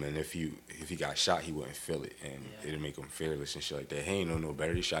numb him, and if he got shot, he wouldn't feel it, and it'd make him fearless and shit like that. He ain't know no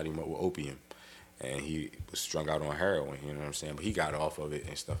better. He shot him up with opium, and he was strung out on heroin, you know what I'm saying? But he got off of it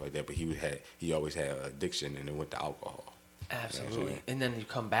and stuff like that, but he always had an addiction, and it went to alcohol. Absolutely. You know and then you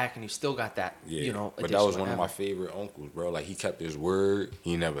come back and you still got that, But that was one of my favorite uncles, bro. Like, he kept his word.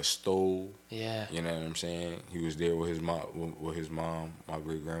 He never stole. Yeah. You know what I'm saying? He was there with his mom, my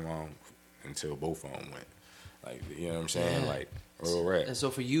great grandma, until both of them went. Like, you know what I'm saying? Like, real rap. And so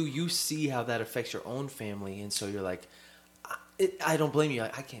for you see how that affects your own family, and so you're like, I don't blame you. I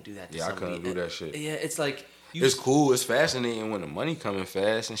can't do that to somebody. I couldn't do that shit. Yeah, it's like... It's cool. It's fascinating when the money coming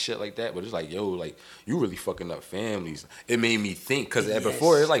fast and shit like that. But it's like, yo, like, you really fucking up families. It made me think. Because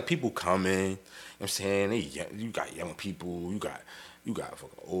before, it's like people coming. You know what I'm saying? You got young people. You got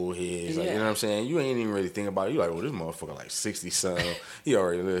fucking old heads. Like, you know what I'm saying? You ain't even really thinking about it. You like, oh, this motherfucker like 60 something. He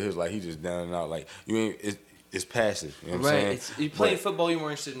already lived his life. He just down and out. Like, you ain't... it's passive. You know what Right. I'm saying? You playing football, you're more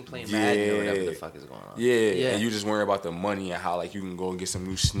interested in playing Madden or whatever the fuck is going on. Yeah. And you just worry about the money and how like you can go and get some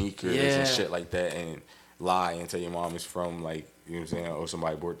new sneakers and shit like that and lie and tell your mom it's from like, you know what I'm saying? Oh,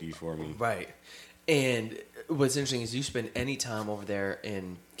 somebody bought these for me. Right. And what's interesting is you spend any time over there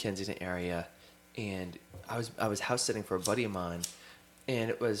in Kensington area, and I was house sitting for a buddy of mine, and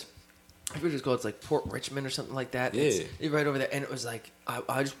it was, I forget what it's called. It's like Port Richmond or something like that. Yeah. It's right over there. And it was like,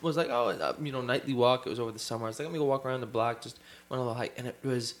 I just was like, nightly walk. It was over the summer. I was like, let me go walk around the block, just went on a little hike. And it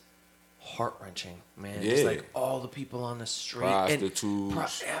was heart-wrenching, man. Yeah. Just like all the people on the street.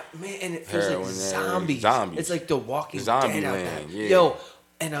 Prostitutes. Man, and it feels like zombies. It's like the Walking Zombie Dead out land, there. yeah. Yo,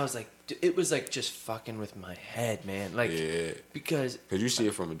 and I was like, it was like just fucking with my head, man. Like, because you see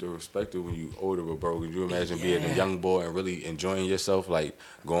it from a perspective when you older, but bro, could you imagine being a young boy and really enjoying yourself, like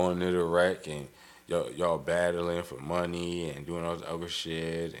going to the rec and y'all battling for money and doing all this other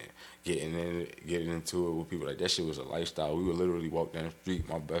shit and getting into it with people like that shit was a lifestyle. We would literally walk down the street.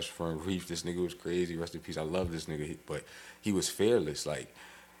 My best friend Reef, this nigga was crazy. Rest in peace. I love this nigga, but he was fearless. Like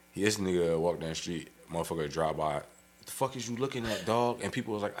this nigga walk down the street, motherfucker drive by. The fuck is you looking at, dog? And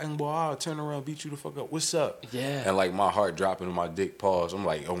people was like, boy, I'll turn around, beat you the fuck up. What's up? Yeah. And like my heart dropping and my dick pause. I'm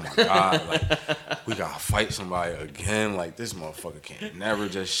like, oh my God, like we gotta fight somebody again. Like this motherfucker can't never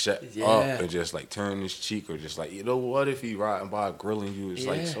just shut up and just like turn his cheek or just like, you know what, if he riding by grilling you, it's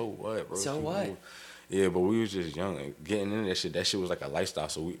like, so what, bro? So what? Yeah, but we was just young and getting into that shit was like a lifestyle.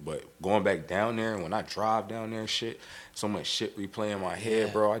 But going back down there and when I drive down there and shit, so much shit replay in my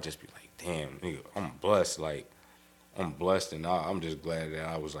head, bro, I just be like, damn, nigga, I'm blessed. Like, I'm blessed, and I'm just glad that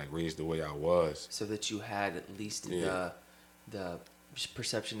I was like raised the way I was. So that you had at least the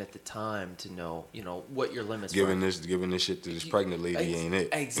perception at the time to know, what your limits were. Giving this shit to this pregnant lady ain't it?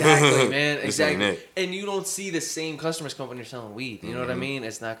 Exactly, man. This Exactly. ain't it. And you don't see the same customers come when you're selling weed. You know what I mean?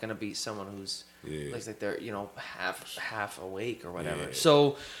 It's not gonna be someone who's looks like they're half awake or whatever. Yeah.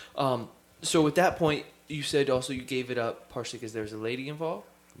 So, so at that point, you said also you gave it up partially because there was a lady involved.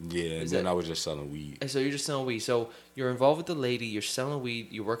 Yeah, and then I was just selling weed. And so you're just selling weed. So you're involved with the lady. You're selling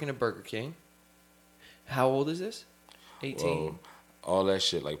weed. You're working at Burger King. How old is this? 18. Well, all that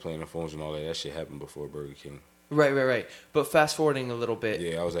shit, like playing the phones and all that shit happened before Burger King. Right. But fast forwarding a little bit.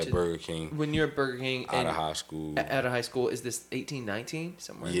 Yeah, I was at Burger King. When you're at Burger King. Out of high school. Out of high school. Is this 18, 19?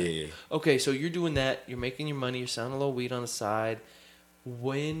 Somewhere Yeah. in there? Okay, so you're doing that. You're making your money. You're selling a little weed on the side.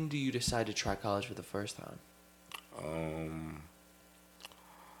 When do you decide to try college for the first time?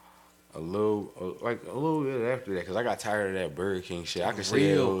 A little bit after that, because I got tired of that Burger King shit. I could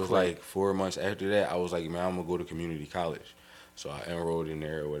say it was like 4 months after that. I was like, man, I'm gonna go to community college. So I enrolled in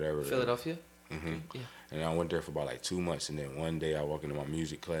there or whatever. Philadelphia? Mm-hmm. Yeah. And I went there for about like 2 months, and then one day I walked into my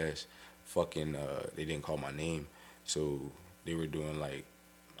music class. They didn't call my name, so they were doing like,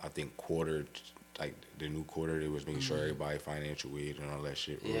 I think quarter, like the new quarter. They was making sure everybody financial aid and all that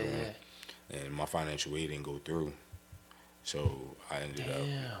shit. Yeah. And my financial aid didn't go through. So I ended up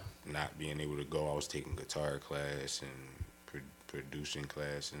not being able to go. I was taking guitar class and producing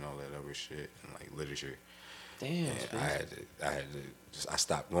class and all that other shit and like literature. Damn. And I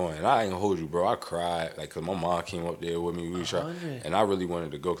stopped going. And I ain't gonna hold you, bro. I cried like because my mom came up there with me. We was and I really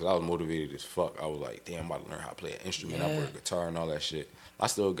wanted to go because I was motivated as fuck. I was like, damn, I'm about to learn how to play an instrument. I play guitar and all that shit. I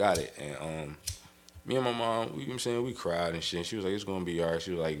still got it. And me and my mom, we cried and shit. And she was like, it's gonna be all right.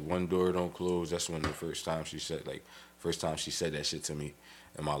 She was like, one door don't close. That's when the first time she said that shit to me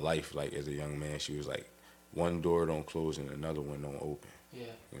in my life, like as a young man. She was like, one door don't close and another one don't open. Yeah. You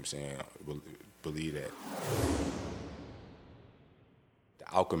know what I'm saying? Believe that.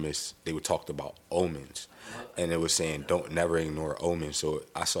 The alchemists, they would talked about omens. And they were saying, don't never ignore omens. So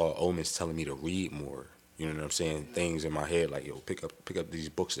I saw omens telling me to read more. You know what I'm saying? Things in my head like, yo, pick up these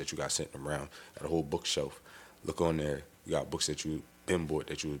books that you got sitting around. Got a whole bookshelf. Look on there. You got books that you been bought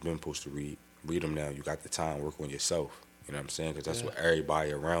that you was been supposed to read. Read them now. You got the time. Work on yourself. You know what I'm saying? Because that's what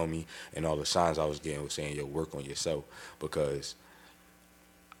everybody around me and all the signs I was getting was saying, yo, work on yourself. Because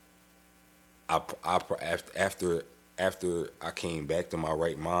after I came back to my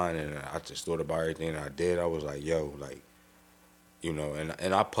right mind and I just thought about everything I did, I was like, yo, like, you know,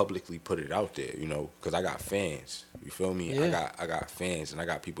 and I publicly put it out there, you know, because I got fans. You feel me? Yeah. I got fans and I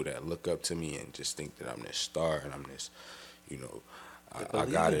got people that look up to me and just think that I'm this star and I'm this, you know, I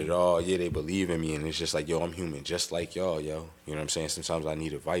got it all. Yeah, they believe in me, and it's just like, yo, I'm human, just like y'all, yo. You know what I'm saying? Sometimes I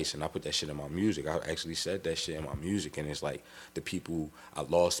need advice, and I put that shit in my music. I actually said that shit in my music, and it's like I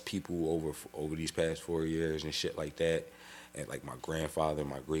lost people over these past 4 years and shit like that, and like my grandfather,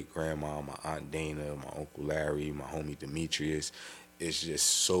 my great grandma, my aunt Dana, my uncle Larry, my homie Demetrius. It's just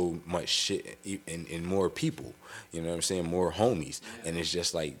so much shit, and more people. You know what I'm saying? More homies, and it's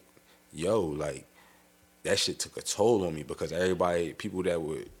just like, yo, like. that shit took a toll on me because people that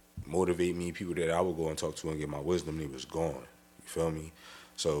would motivate me, people that I would go and talk to and get my wisdom, they was gone. You feel me?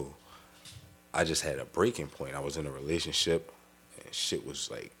 So I just had a breaking point. I was in a relationship and shit was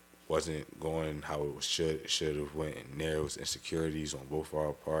like, wasn't going how it should have went, and there was insecurities on both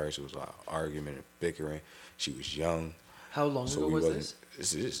our parts. It was like argument and bickering. She was young. How long ago was this?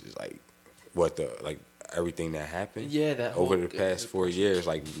 It's just like everything that happened. Yeah, that over the past 4 years,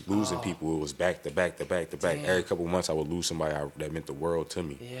 like losing people, it was back to back to back to back. Damn. Every couple months, I would lose somebody that meant the world to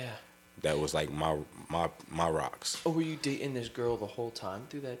me. Yeah. That was like my rocks. Oh, were you dating this girl the whole time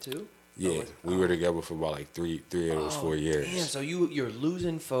through that too? Yeah, we were together for about like three of those 4 years. Damn, so you're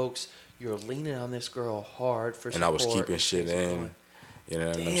losing folks. You're leaning on this girl hard for support. And I was keeping shit in. You know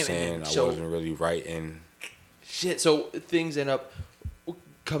what I'm saying? I wasn't really writing. Shit. So things end up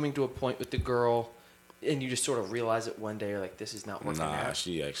coming to a point with the girl, and you just sort of realize it one day. You're like, this is not working out. Nah,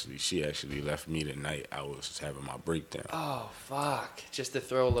 she actually left me the night I was having my breakdown. Oh fuck! Just to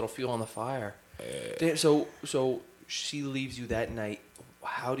throw a little fuel on the fire. Yeah. Damn, so she leaves you that night.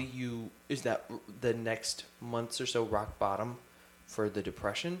 How do you? Is that the next months or so rock bottom for the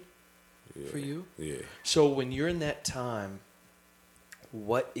depression for you? Yeah. So when you're in that time,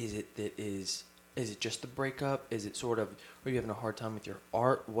 what is it that is? Is it just the breakup? Is it sort of? Are you having a hard time with your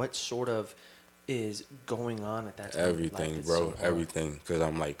art? What sort of is going on at that time? Everything, bro. Everything. Because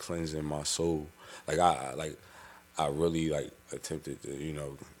I'm like cleansing my soul. Like I really like attempted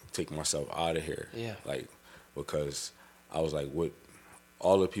to take myself out of here. Yeah. Like because I was like, what?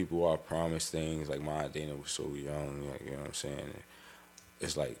 All the people I promised things, like my Dana was so young, like, you know what I'm saying?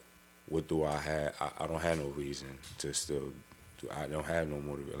 It's like, what do I have? I don't have no reason to still do. I don't have no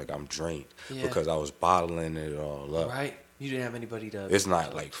motivation. Like, I'm drained because I was bottling it all up. Right. You didn't have anybody to. It's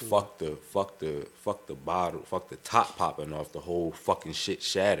not like fuck the bottle, fuck the top popping off, the whole fucking shit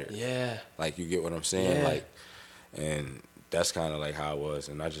shattered. Yeah. Like, you get what I'm saying? Yeah. Like, and that's kind of like how I was.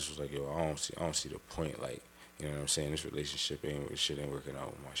 And I just was like, yo, I don't see the point. Like, you know what I'm saying? This relationship ain't working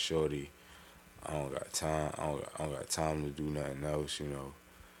out with my shorty. I don't got time. I don't got time to do nothing else. You know,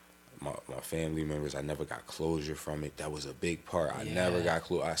 my family members. I never got closure from it. That was a big part. I never got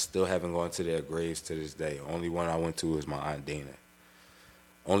closure. I still haven't gone to their graves to this day. Only one I went to is my Aunt Dana.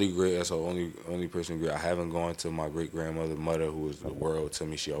 Only grave. That's the only person grave. I haven't gone to my great mother, who was the world to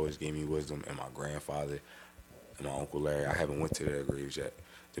me. She always gave me wisdom, and my grandfather and my Uncle Larry. I haven't went to their graves yet.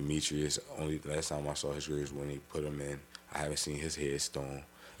 Demetrius, only the last time I saw his graves when they put him in. I haven't seen his headstone.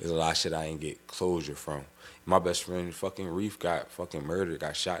 There's a lot of shit I ain't get closure from. My best friend, fucking Reef, got fucking murdered,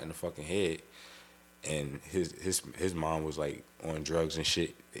 got shot in the fucking head, and his mom was like on drugs and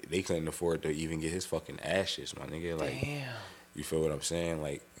shit. They couldn't afford to even get his fucking ashes, my nigga. Like, damn. You feel what I'm saying?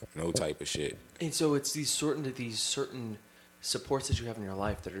 Like, no type of shit. And so it's these certain supports that you have in your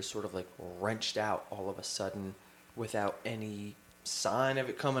life that are sort of like wrenched out all of a sudden without any sign of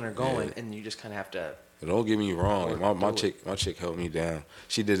it coming or going, and you just kind of have to. But don't get me wrong. Like my chick held me down.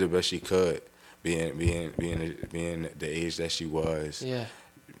 She did the best she could, being the age that she was. Yeah.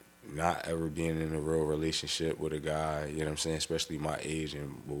 Not ever being in a real relationship with a guy. You know what I'm saying? Especially my age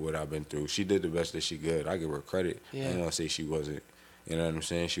and what I've been through. She did the best that she could. I give her credit. Yeah. I ain't gonna say she wasn't. You know what I'm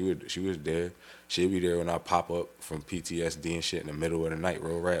saying? She was there. She'd be there when I pop up from PTSD and shit in the middle of the night,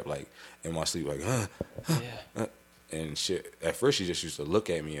 real rap, like in my sleep, like and shit. At first, she just used to look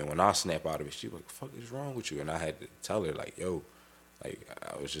at me, and when I snap out of it, she was like, "Fuck is wrong with you?" And I had to tell her, like, "Yo, like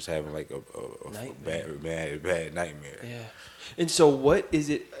I was just having like a bad nightmare." Yeah. And so, what is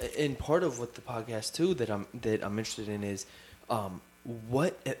it? And part of what the podcast too that I'm interested in is,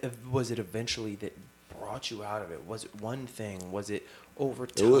 what was it eventually that brought you out of it? Was it one thing? Was it over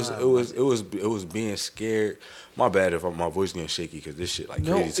time? It was being scared. My bad if my voice getting shaky because this shit like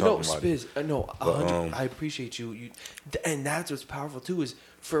crazy talking about Spiz, it. No, 100. I appreciate you. And that's what's powerful too is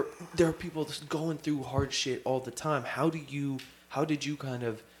there are people just going through hard shit all the time. How did you kind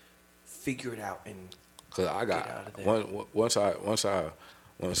of figure it out and? Cause I got once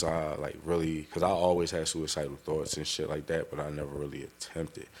I like really, cause I always had suicidal thoughts and shit like that, but I never really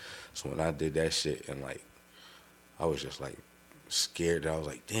attempted. So when I did that shit and like, I was just like scared. I was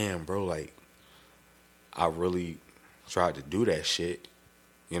like, damn, bro, like I really tried to do that shit.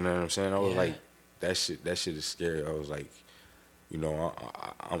 You know what I'm saying? I was like, that shit is scary. I was like, you know,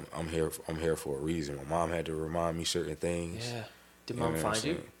 I'm here for a reason. My mom had to remind me certain things. Yeah. Did mom find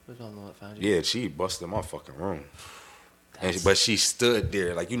you? Was mom the one that found you? Yeah, she busted my fucking room. But she stood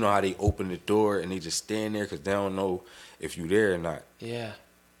there. Like, you know how they open the door and they just stand there because they don't know if you there or not. Yeah.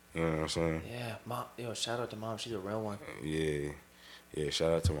 You know what I'm saying? Yeah. Mom, shout out to mom. She's a real one. Yeah. Yeah,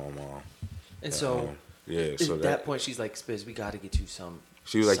 shout out to my mom. And so Yeah, so At that point, she's like, Spiz, we got to get you some.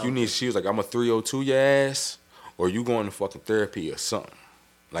 She was like, something. she was like, I'm a 302 your ass, or you going to fucking therapy or something.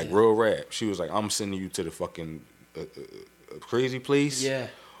 Like, Yeah. real rap. She was like, I'm sending you to the fucking crazy place. Yeah.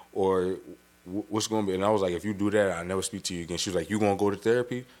 Or what's going to be. And I was like, if you do that, I'll never speak to you again. She was like, you going to go to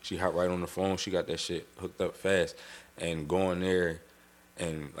therapy? She hopped right on the phone. She got that shit hooked up fast. And going there,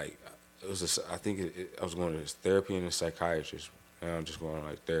 and like, it was I was going to therapy and a psychiatrist. And I'm just going to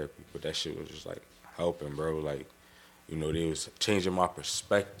like therapy. But that shit was just like helping, bro. Like, you know, they was changing my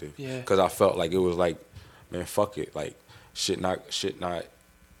perspective. Yeah. Because I felt like it was like, man, fuck it. Like, shit not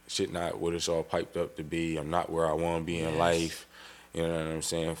what it's all piped up to be. I'm not where I want to be in life. You know what I'm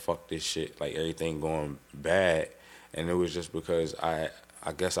saying? Fuck this shit. Like, everything going bad. And it was just because I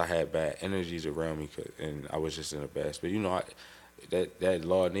guess I had bad energies around me, and I was just in a bad space. You know, that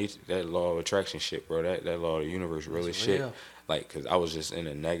law of nature, that law of attraction shit, bro. That law of the universe really shit. Like, cause I was just in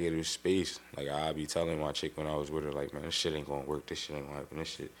a negative space. Like, I'd be telling my chick when I was with her, like, man, this shit ain't gonna work. This shit ain't gonna happen. This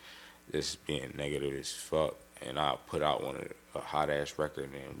shit, this being negative as fuck. And I put out a hot ass record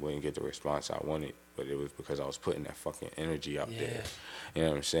and wouldn't get the response I wanted. But it was because I was putting that fucking energy out there. You know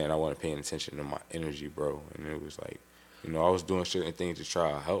what I'm saying? I wasn't paying attention to my energy, bro. And it was like, you know, I was doing certain things to try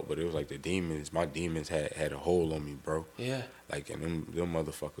to help, but it was like my demons had a hold on me, bro. Yeah. Like, and them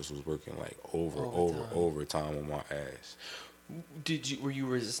motherfuckers was working like overtime on my ass. Were you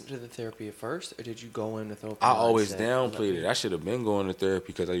resistant to the therapy at first, or did you go in with open I always mindset? downplayed it. I should have been going to therapy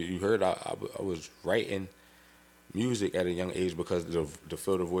because you heard I was writing music at a young age because to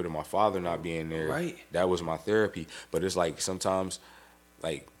fill the void of my father not being there. Right. That was my therapy. But it's like sometimes,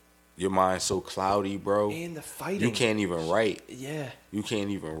 like, your mind's so cloudy, bro. And the fighting. You can't even write. Yeah. You can't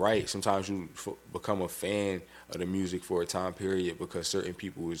even write. Sometimes you become a fan of the music for a time period because certain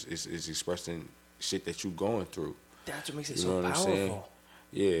people is expressing shit that you going through. That's what makes it so powerful.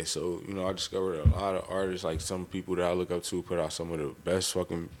 Yeah, so, you know, I discovered a lot of artists, like some people that I look up to put out some of the best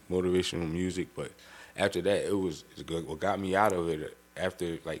fucking motivational music, but after that, what got me out of it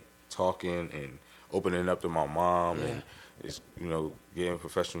after, like, talking and opening up to my mom and, you know, getting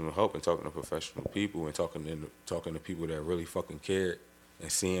professional help and talking to professional people and talking to people that really fucking cared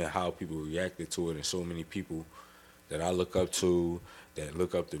and seeing how people reacted to it, and so many people that I look up to, that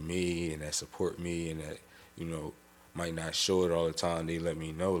look up to me and that support me and that, you know, might not show it all the time. They let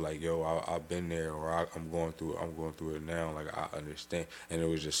me know, like, yo, I've been there, or I'm going through it now. Like, I understand. And there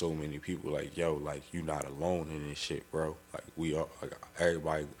was just so many people like, yo, like, you not alone in this shit, bro. Like, we are, like,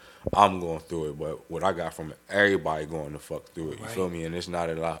 everybody, I'm going through it, but what I got from everybody going the fuck through it, you feel me? And it's not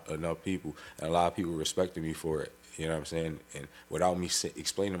enough people, and a lot of people respected me for it, you know what I'm saying? And without me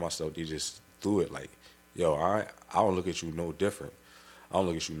explaining myself, they just threw it like, yo, I don't look at you no different. I don't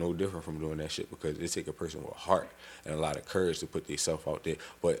look at you no different from doing that shit, because it take a person with a heart and a lot of courage to put themselves out there.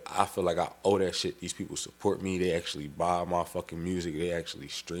 But I feel like I owe that shit. These people support me. They actually buy my fucking music. They actually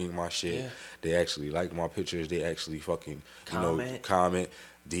stream my shit. Yeah. They actually like my pictures. They actually fucking, comment,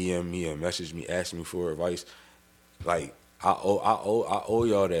 DM me and message me, ask me for advice. Like, I owe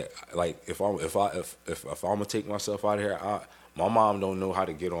y'all that. Like, if I'm gonna take myself out of here, my mom don't know how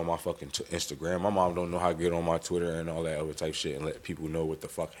to get on my fucking Instagram. My mom don't know how to get on my Twitter and all that other type shit and let people know what the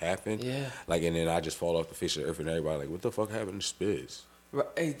fuck happened. Yeah. Like, and then I just fall off the face of the earth and everybody like, what the fuck happened to Spiz? Right.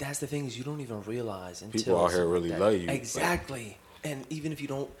 Hey, that's the thing, is you don't even realize until people out here really love you. Exactly. Like, and even if you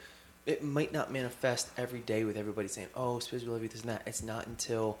don't, it might not manifest every day with everybody saying, oh, Spiz, we love you, this and that. It's not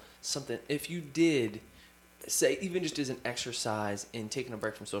until something, if you did, say, even just as an exercise in taking a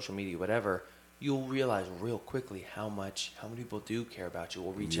break from social media, whatever, you'll realize real quickly how many people do care about you.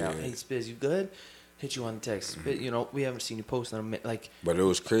 Will reach out, hey, Spiz, you good? Hit you on the text. Mm-hmm. You know, we haven't seen you post on like. But it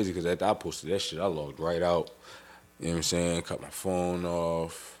was crazy because after I posted that shit, I logged right out. You know what I'm saying? Cut my phone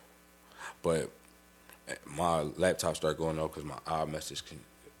off. But my laptop started going off because my iMessage can.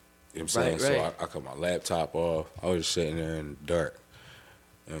 You know what I'm saying? So I cut my laptop off. I was just sitting there in the dark.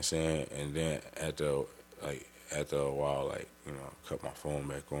 You know what I'm saying? And then after a while, like, you know, cut my phone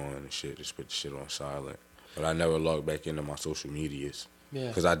back on and shit, just put the shit on silent. But I never logged back into my social medias. Yeah.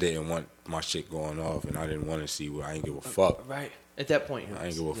 Because I didn't want my shit going off, and I didn't want to see what I ain't give a fuck. Right. At that point, I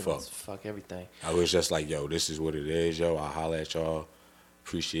ain't give a fuck. Fuck everything. I was just like, yo, this is what it is, yo. I'll holler at y'all.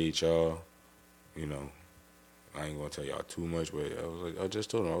 Appreciate y'all. You know, I ain't gonna tell y'all too much, but I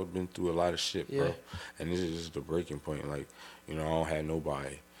just told them I've been through a lot of shit, bro. And this is just the breaking point. Like, you know, I don't have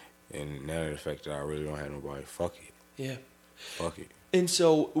nobody. And now the fact that I really don't have nobody, fuck it. Yeah. Fuck it. And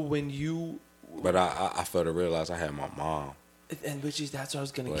so when you... But I failed to realize I had my mom. And that's what I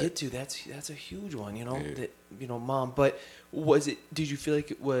was gonna get to. That's a huge one, you know. Yeah. That Mom. But did you feel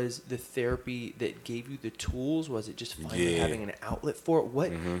like it was the therapy that gave you the tools? Was it just finally having an outlet for it?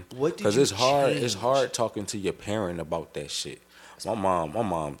 What did you Because it's hard. change? It's hard talking to your parent about that shit. My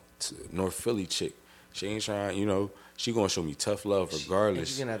mom, North Philly chick. She ain't trying. She gonna show me tough love regardless.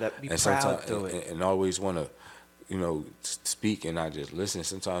 She's gonna have that. Be and proud to it. And always wanna, speak and not just listen.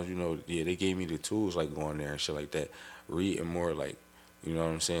 Sometimes they gave me the tools like going there and shit like that. Reading more like, you know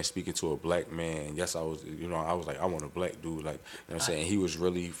what I'm saying, speaking to a black man. Yes, I was, I was like, I want a black dude. Like, what I'm saying? He was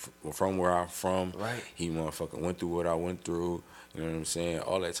really from where I'm from. Right. He motherfucking went through what I went through. You know what I'm saying?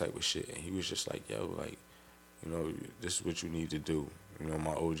 All that type of shit. And he was just like, yo, like, this is what you need to do.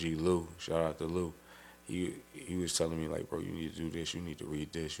 My OG Lou, shout out to Lou. He was telling me, like, bro, you need to do this. You need to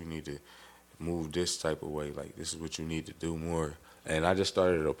read this. You need to move this type of way. Like, this is what you need to do more. And I just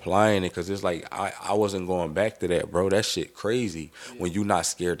started applying it because it's like I wasn't going back to that, bro. That shit crazy. When you not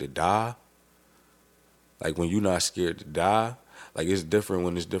scared to die. Like, when you not scared to die, like, it's different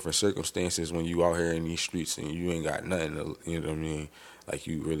when it's different circumstances when you out here in these streets and you ain't got nothing to, you know what I mean? Like,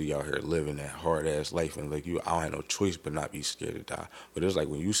 you really out here living that hard-ass life and, like, I don't have no choice but not be scared to die. But it's like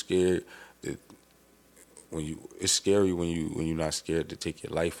when you scared, it's scary when you're not scared to take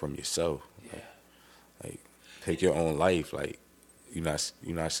your life from yourself. Yeah. Like take your own life. Like, you're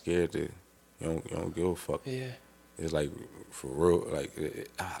not scared to, you don't give a fuck. Yeah. It's like, for real, like,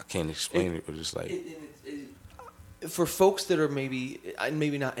 I can't explain it, but it's like. For folks that are maybe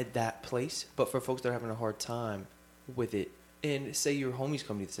not at that place, but for folks that are having a hard time with it, and say your homies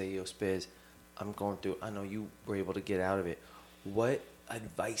come to you and say, yo, Spiz, I'm going through, I know you were able to get out of it. What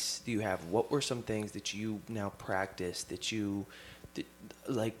advice do you have? What were some things that you now practice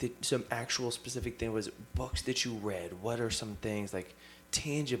some actual specific thing? Was it books that you read? What are some things like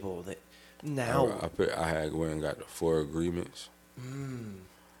tangible that now? I had went and got the 4 Agreements.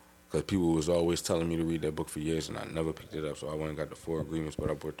 Because people was always telling me to read that book for years, and I never picked it up. So I went and got the 4 Agreements,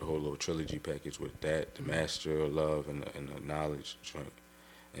 but I bought the whole little trilogy package with that, the Master of Love, and the Knowledge joint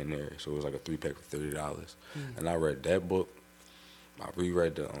in there. So it was like a 3-pack for $30. And I read that book. I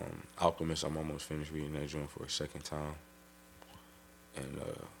reread the Alchemist. I'm almost finished reading that joint for a second time. And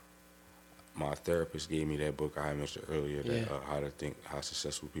my therapist gave me that book I had mentioned earlier, that How to Think, How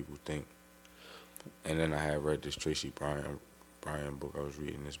Successful People Think. And then I had read this Tracy Bryan book. I was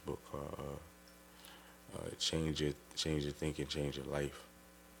reading this book called Change Your Thinking, Change Your Life.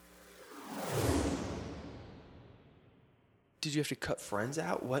 Did you have to cut friends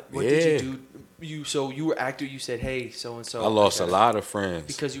out? What did you do? So you were active. You said, "Hey, so and so." I lost a lot of friends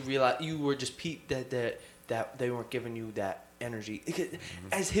because you realized you were just peeped that they weren't giving you that energy.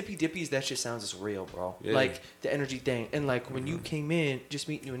 As hippy dippy as that shit sounds, it's real, bro. Yeah. Like the energy thing, and like when you came in, just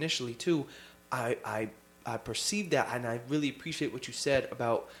meeting you initially too, I perceived that, and I really appreciate what you said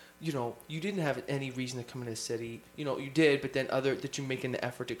about, you didn't have any reason to come into the city. You did, but then that you're making the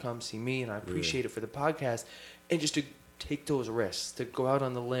effort to come see me, and I appreciate it for the podcast, and just to take those risks, to go out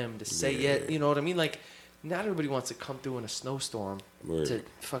on the limb, to say it. You know what I mean? Like, not everybody wants to come through in a snowstorm to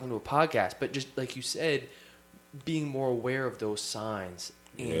fucking do a podcast, but just like you said, being more aware of those signs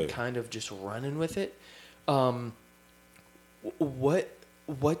and kind of just running with it.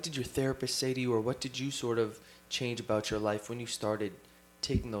 What did your therapist say to you, or what did you sort of change about your life when you started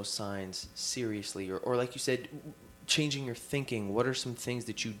taking those signs seriously, or like you said, changing your thinking? What are some things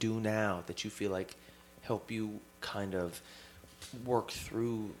that you do now that you feel like help you kind of work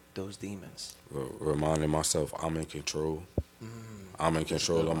through those demons? Reminding myself I'm in control. I'm in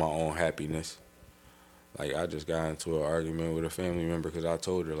control of my own happiness. Like, I just got into an argument with a family member because I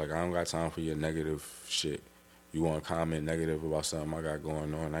told her, like, I don't got time for your negative shit. You want to comment negative about something I got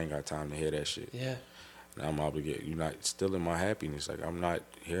going on, I ain't got time to hear that shit. Yeah. And I'm obligated. You're not stealing my happiness. Like, I'm not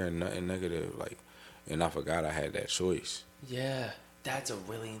hearing nothing negative. Like, and I forgot I had that choice. Yeah. That's a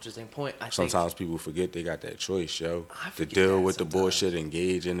really interesting point. Sometimes people forget they got that choice, yo. To deal with the bullshit,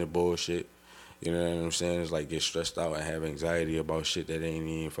 engage in the bullshit. You know what I'm saying? It's like get stressed out and have anxiety about shit that ain't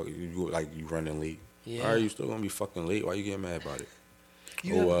even fucking, you running late. Yeah. Why are you still gonna be fucking late? Why you getting mad about it?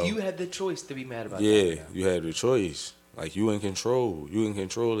 You had the choice to be mad about that. Yeah, you had the choice. Like, you in control. You in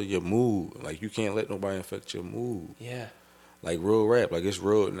control of your mood. Like, you can't let nobody affect your mood. Yeah. Like, real rap. Like, it's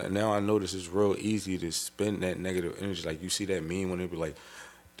real. Now I notice it's real easy to spend that negative energy. Like, you see that meme when it be like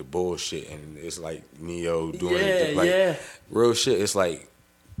the bullshit, and it's like Neo doing it. Like, real shit. It's like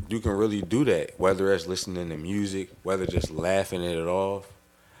you can really do that. Whether it's listening to music, whether just laughing it off,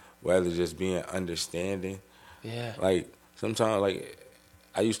 whether just being understanding. Yeah. Like, sometimes, like,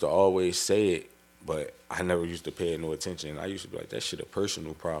 I used to always say it, but I never used to pay it no attention. I used to be like, that shit a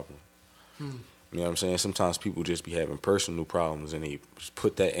personal problem. You know what I'm saying? Sometimes people just be having personal problems and they just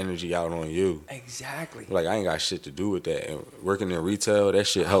put that energy out on you. Exactly. Like, I ain't got shit to do with that. And working in retail, that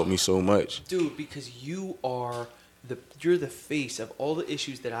shit helped me so much. Dude, because you're the face of all the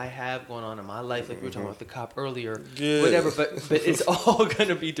issues that I have going on in my life, like we were talking about the cop earlier, whatever. But it's all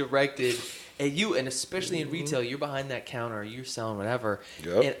gonna be directed at you, and especially in retail, you're behind that counter, you're selling whatever,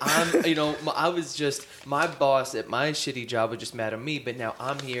 and I'm, my boss at my shitty job was just mad at me, but now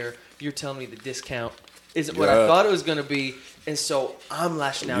I'm here. You're telling me the discount isn't what I thought it was gonna be. And so I'm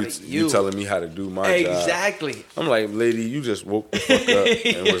lashing out at you. You telling me how to do my job. Exactly. I'm like, lady, you just woke the fuck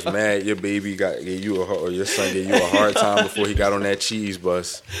up and was mad. Your baby gave you or your son gave you a hard time before he got on that cheese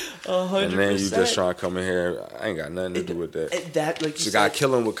bus. 100%. And then you just trying to come in here. I ain't got nothing to do with that. That, like you got to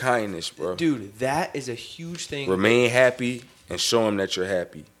kill him with kindness, bro. Dude, that is a huge thing. Remain happy and show him that you're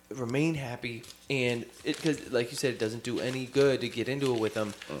happy. Remain happy, and because, like you said, it doesn't do any good to get into it with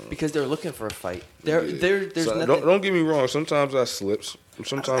them because they're looking for a fight. There's so nothing. Don't get me wrong. Sometimes I slip.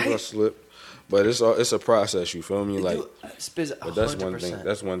 I slip, but it's a process. You feel me? Like, Spiz, but that's 100%. one thing.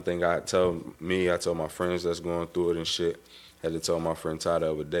 That's one thing I tell my friends that's going through it and shit. Had to tell my friend Ty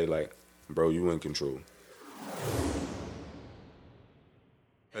the other day, like, bro, you in control.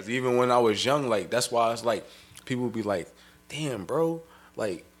 Because even when I was young, like, that's why it's like people be like, damn, bro,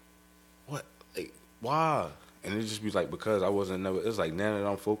 like. Like, why? And it just be like, because I wasn't never. It's like now that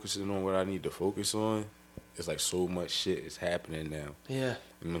I'm focusing on what I need to focus on, it's like so much shit is happening now. Yeah.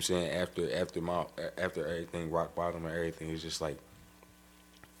 You know what I'm saying? After everything, rock bottom and everything, it's just like,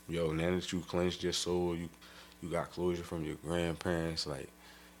 yo, now that you cleansed your soul, you got closure from your grandparents, like,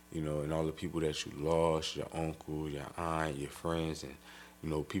 you know, and all the people that you lost, your uncle, your aunt, your friends, and, you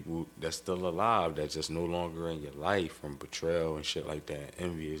know, people that's still alive that's just no longer in your life from betrayal and shit like that.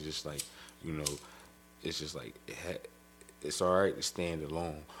 Envy is just like, you know, it's just like, it's all right to stand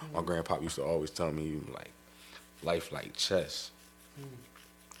alone. Mm-hmm. My grandpa used to always tell me, like, life like chess. Mm.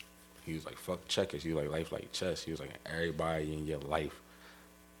 He was like, fuck checkers. He was like, life like chess. He was like, everybody in your life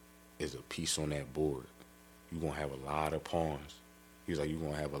is a piece on that board. You're going to have a lot of pawns. He was like, you're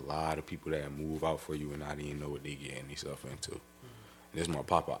going to have a lot of people that move out for you and not even know what they getting themselves into. Mm-hmm. And this is my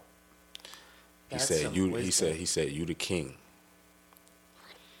papa. He said, you the king.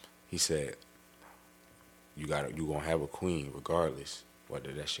 He said, you gonna have a queen regardless,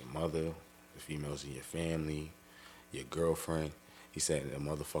 whether that's your mother, the females in your family, your girlfriend. He said, the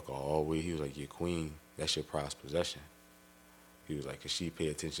motherfucker always, he was like, your queen, that's your prized possession. He was like, cause she pay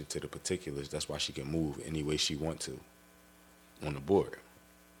attention to the particulars, that's why she can move any way she want to on the board.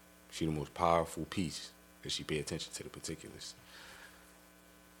 She the most powerful piece, cause she pay attention to the particulars.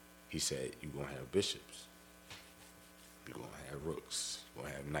 He said, you gonna have bishops. You're gonna have rooks. You're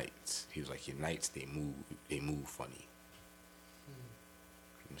gonna have knights. He was like, your knights, they move funny. You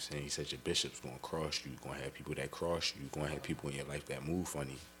know what I'm saying? He said your bishop's gonna cross you. You're gonna have people that cross you. You're gonna have people in your life that move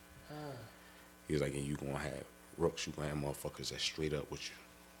funny. He was like, and you gonna have rooks. You're gonna have motherfuckers that straight up with you.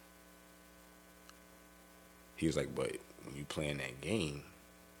 He was like, but when you playing that game,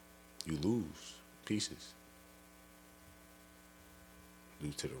 you lose pieces.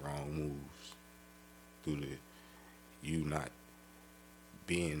 Due to the wrong moves. Due to you not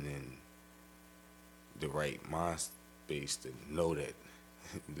being in the right mind space to know that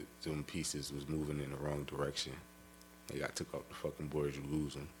them pieces was moving in the wrong direction. They got took off the fucking board, you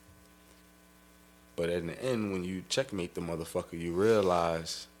lose them. But in the end, when you checkmate the motherfucker, you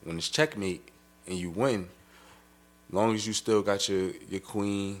realize when it's checkmate and you win, long as you still got your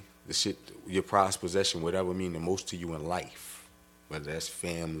queen, the shit, your prized possession, whatever mean the most to you in life, whether that's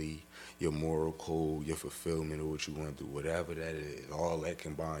family, your moral code, your fulfillment of what you want to do, whatever that is, all that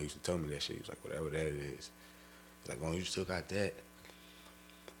combined. He used to tell me that shit. He was like, whatever that is. He's like, long as you still got that.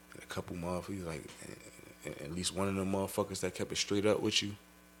 And a couple motherfuckers, like, at least one of them motherfuckers that kept it straight up with you,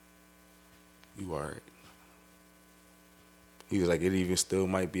 you alright. He was like, it even still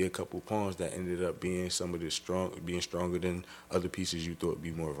might be a couple pawns that ended up being being stronger than other pieces you thought would be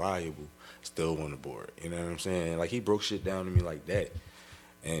more valuable, still on the board. You know what I'm saying? Like, he broke shit down to me like that.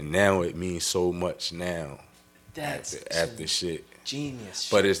 And now it means so much now. That's after shit. Genius.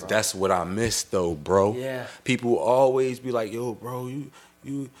 But shit, that's what I miss though, bro. Yeah. People always be like, yo, bro,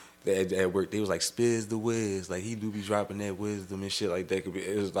 you at work, they was like, Spiz the Wiz. Like, he do be dropping that wisdom and shit like that.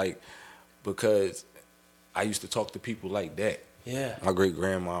 It was like, because I used to talk to people like that. Yeah. My great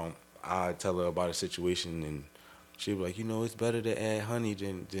grandma, I'd tell her about a situation and she'd be like, you know, it's better to add honey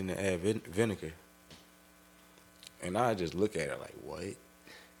than to add vinegar. And I just look at her like, what?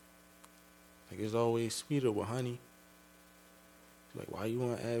 Like, it's always sweeter with honey. Like, why you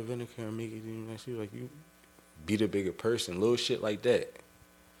want to add vinegar and make it? She was like, you be the bigger person, little shit like that.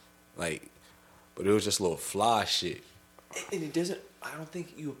 Like, but it was just little fly shit. And it doesn't. I don't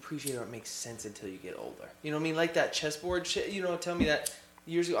think you appreciate it or it makes sense until you get older. You know what I mean? Like that chessboard shit. You know, tell me that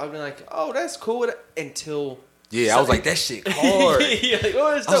years ago. I've been like, oh, that's cool. Until I was like, that shit hard. Yeah, like, oh,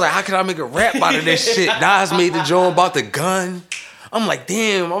 I was like, how can I make a rap out of this shit? Nas made the joint about the gun. I'm like,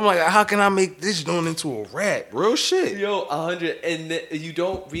 damn. I'm like, how can I make this joint into a rap? Real shit. Yo, 100. And you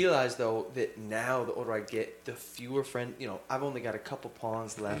don't realize, though, that now the older I get, the fewer friends. You know, I've only got a couple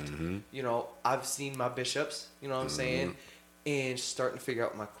pawns left. Mm-hmm. You know, I've seen my bishops. You know what I'm saying? And starting to figure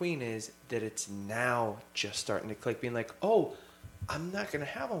out what my queen is, that it's now just starting to click, being like, oh, I'm not going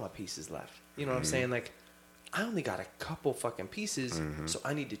to have all my pieces left. You know what I'm saying? Like, I only got a couple fucking pieces, so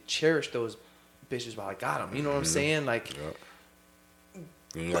I need to cherish those bitches while I got them. You know what I'm saying? Like, Yep.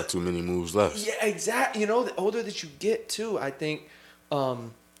 You ain't got too many moves left. yeah, exactly. You know, the older that you get, too, I think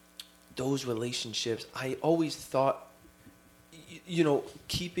those relationships, I always thought, you know,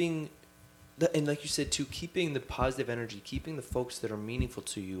 keeping, and like you said, too, keeping the positive energy, keeping the folks that are meaningful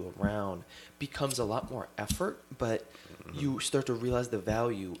to you around becomes a lot more effort, but you start to realize the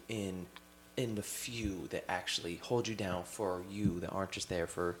value in the few that actually hold you down for you, that aren't just there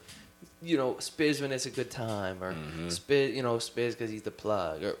for, you know, Spiz when it's a good time, or Spiz, you know, Spiz because he's the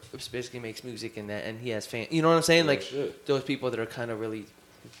plug, or Spiz he makes music and that, and he has fans. You know what I'm saying? Yeah, like shit. those people that are kind of really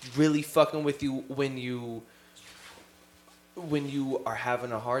fucking with you when you are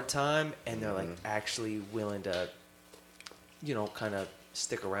having a hard time, and they're like actually willing to, you know, kind of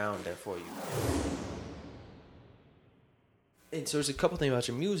stick around there for you. And so there's a couple things about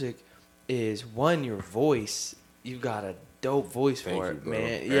your music. Is one, your voice. You got a dope voice for Thank it, you, bro.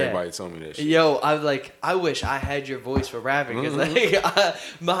 man. Everybody told me that shit. Yo, I wish I had your voice for rapping, because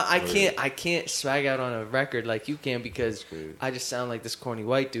I can't swag out on a record like you can, because I just sound like this corny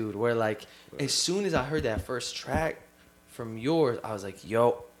white dude. Where like as soon as I heard that first track from yours, I was like,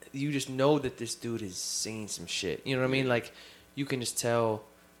 yo, you just know that this dude is singing some shit. You know what I mean? Like you can just tell.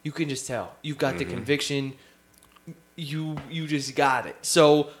 You've got the conviction. You just got it.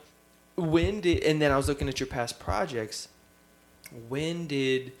 So and then I was looking at your past projects. When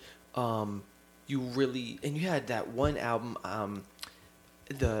did you really, and you had that one album,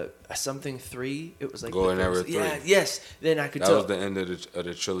 the Something 3, it was like Golden Era 3. Yeah, yes. Then I could That tell. was the end of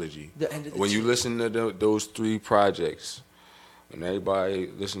the trilogy. The end of the when you listen to those 3 projects, and everybody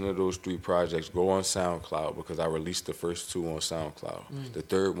listen to those 3 projects, go on SoundCloud, because I released the first 2 on SoundCloud. The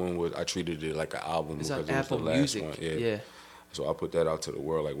third one I treated it like an album, It's because on it was Apple the last Music. one. Yeah. So I put that out to the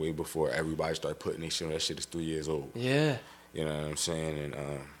world like way before everybody started putting their shit on. That shit is 3 years old. Yeah. You know what I'm saying? And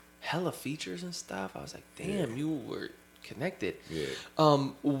Hella features and stuff. I was like, damn, you were connected. Yeah.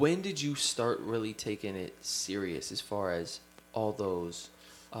 When did you start really taking it serious as far as all those,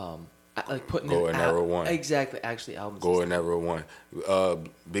 like putting Golden Era 1. Exactly, actually albums. Golden Era 1.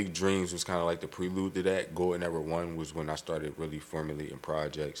 Big Dreams was kind of like the prelude to that. Golden Era 1 was when I started really formulating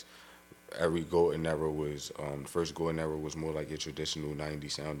projects. Every Golden Era was, the first Golden Era was more like your traditional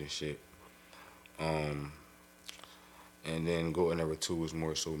 90s sounding shit. And then Golden Era 2 was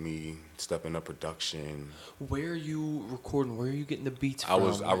more so me stepping up production. Where are you recording? Where are you getting the beats from?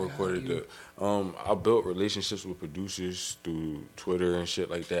 I recorded I built relationships with producers through Twitter and shit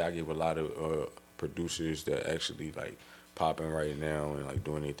like that. I gave a lot of producers that actually like popping right now and like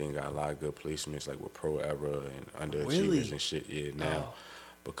doing anything, got a lot of good placements like with Pro Era and Underachievers Really? and shit. Yeah, now.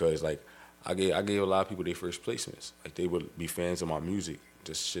 Because like I gave a lot of people their first placements. Like they would be fans of my music,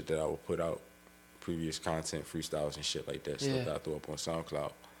 just shit that I would put out, previous content, freestyles and shit like that, stuff that I throw up on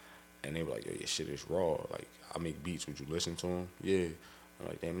SoundCloud. And they were like, yo, your shit is raw. Like, I make beats. Would you listen to them? Yeah. I'm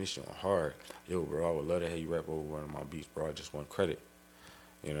like, damn, this shit hard. Yo, bro, I would love to have you rap over one of my beats, bro. I just want credit.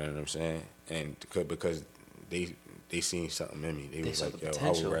 You know what I'm saying? And because they seen something in me. They was like, yo,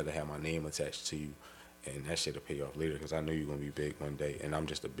 I would rather have my name attached to you. And that shit'll pay off later, because I know you're going to be big one day. And I'm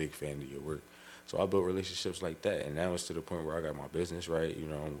just a big fan of your work. So I built relationships like that. And now it's to the point where I got my business right. You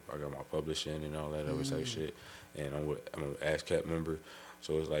know, I got my publishing and all that other type of shit. And I'm an ASCAP member.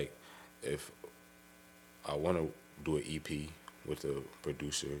 So it's like, if I want to do an EP with a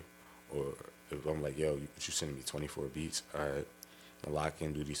producer, or if I'm like, yo, you sending me 24 beats, all right, I'll lock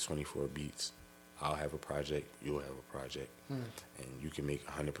in, do these 24 beats. I'll have a project, you'll have a project. And you can make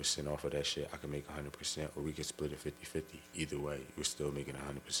 100% off of that shit. I can make 100%, or we can split it 50-50. Either way, we're still making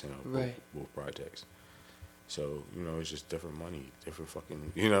 100% of both projects. So, you know, it's just different money, different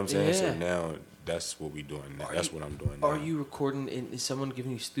fucking, you know what I'm saying? Yeah. So now, that's what we doing now. That's what I'm doing now. Are you recording, is someone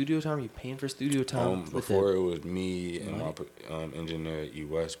giving you studio time? Are you paying for studio time? Before it was me and my engineer, E.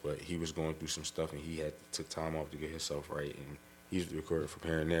 West, but he was going through some stuff, and he took time off to get himself right, and he's recorded from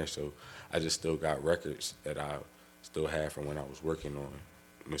here and there. So I just still got records that I still have from when I was working on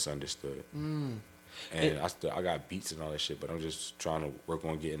Misunderstood. And I got beats and all that shit, but I'm just trying to work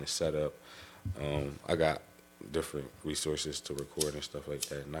on getting it set up. I got different resources to record and stuff like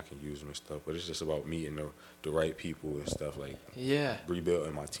that, and I can use them and stuff. But it's just about meeting the right people and stuff, like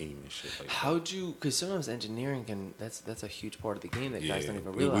rebuilding my team and shit. Like how'd you? Because sometimes engineering that's a huge part of the game that guys don't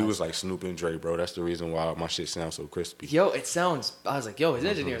even realize. We was like Snoop and Dre, bro. That's the reason why my shit sounds so crispy. Yo, it sounds. I was like, yo, his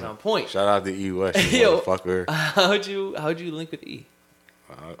engineer's on point. Shout out to E West, yo, motherfucker. How'd you link with E?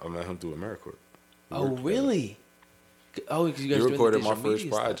 I met him through AmeriCorps. Oh, really? Oh, because you guys he recorded doing my the first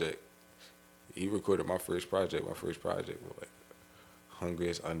stuff. project. He recorded my first project. My first project was like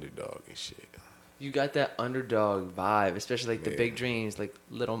Hungriest Underdog and shit. You got that underdog vibe, especially like the big dreams, like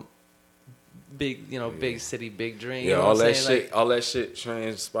little, big, big city, big dream. Yeah, you know all what I'm that saying? shit, all that shit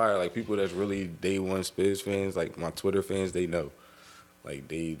transpired. Like people that's really day one Spiz fans, like my Twitter fans, they know. Like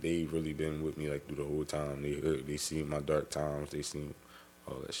they really been with me like through the whole time. They seen my dark times. They seen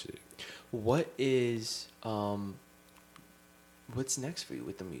all that shit. What is what's next for you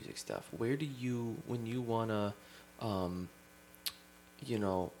with the music stuff? Where do you, when you wanna, when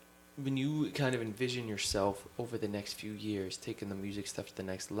you kind of envision yourself over the next few years taking the music stuff to the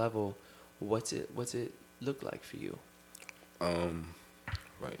next level, what's it look like for you?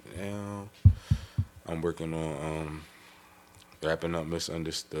 Right now, I'm working on wrapping up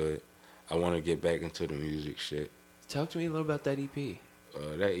Misunderstood. I want to get back into the music shit. Talk to me a little about that EP.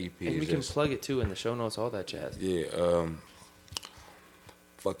 That EP And is we can just, plug it too in the show notes, all that jazz. yeah.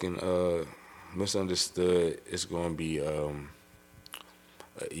 Misunderstood. It's gonna be a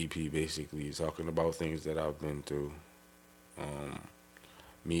EP basically talking about things that I've been through.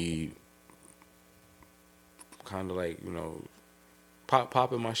 Me kind of like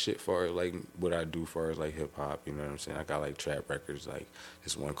popping my shit for like what I do for like hip hop. You know what I'm saying? I got like trap records, like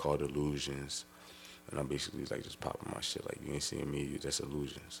this one called Illusions. And I'm basically like just popping my shit. Like you ain't seeing me, you just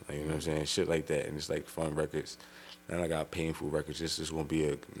illusions. Like, you know what I'm saying? Shit like that. And it's like fun records. Then I got Painful Records. This is gonna be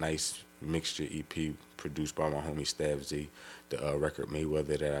a nice mixture EP produced by my homie Stav Z. The record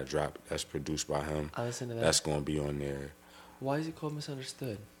Mayweather that I dropped, that's produced by him. I listen to that. That's gonna be on there. Why is it called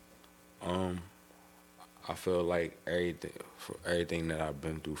Misunderstood? I feel like everything that I've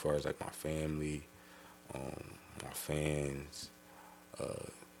been through, as far as like my family, my fans,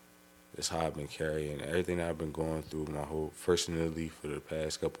 it's how I've been carrying everything that I've been going through my whole personally for the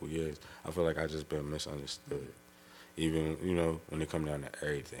past couple of years. I feel like I just been misunderstood. Even, when it come down to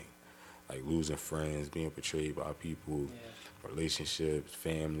everything. Like losing friends, being betrayed by people, relationships,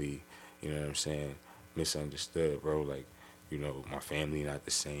 family, you know what I'm saying? Misunderstood, bro. Like, my family not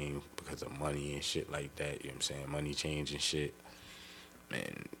the same because of money and shit like that, you know what I'm saying? Money change and shit.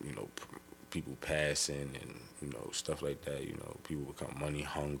 And, people passing and, stuff like that, people become money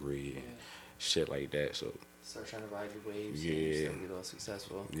hungry and shit like that. So start trying to ride your waves. Yeah. And still get all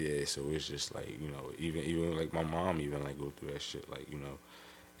successful. Yeah, so it's just like, even like my mom even like go through that shit, like,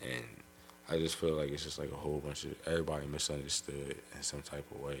 and I just feel like it's just like a whole bunch of everybody misunderstood in some type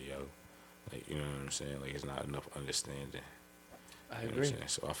of way, yo. Like, you know what I'm saying? Like, it's not enough understanding. I You know agree. what I'm saying?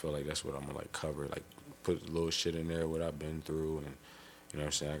 So I feel like that's what I'm gonna like cover, like put a little shit in there, what I've been through, and you know what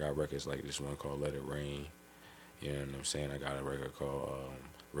I'm saying? I got records like this one called Let It Rain. You know what I'm saying? I got a record called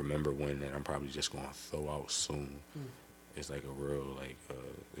Remember When that I'm probably just gonna throw out soon. It's like a real like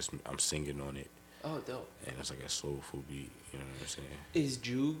I'm singing on it, Oh, dope. and it's like a soulful beat. You know what I'm saying? Is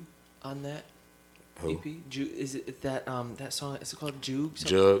Jug on that Who? EP? Is it that that song? Is it called Jug?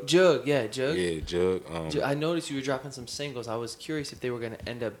 Jug. Jug, yeah, Jug. Yeah, Jug. Jug. I noticed you were dropping some singles. I was curious if they were going to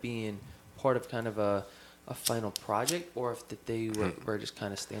end up being part of kind of a final project, or if they were just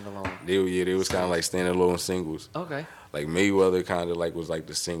kind of standalone. They was kind of like standalone singles. Okay. Like Mayweather kind of like was like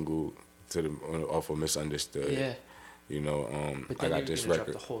the single to the off of Misunderstood. Yeah. I But then got you're this gonna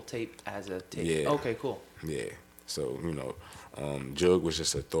record. drop the whole tape as a tape. Yeah. Okay, cool. Yeah. So Jug was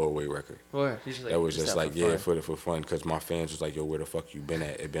just a throwaway record. Or you just, like, That was just like fun. for fun, because my fans was like, yo, where the fuck you been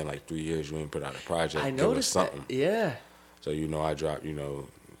at? It been like 3 years you ain't put out a project. I Give us noticed that. something. Yeah. So I dropped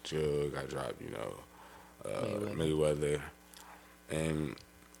Jug. I dropped Mayweather, and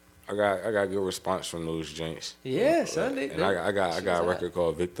I got good response from those joints. Yeah, Sunday. And I got a record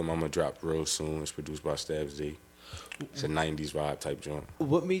called Victim. I'm gonna drop real soon. It's produced by Stav Z. It's a '90s vibe type joint.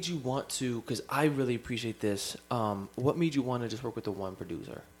 What made you want to? Because I really appreciate this. What made you want to just work with the one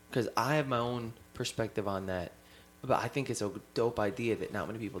producer? Because I have my own perspective on that, but I think it's a dope idea that not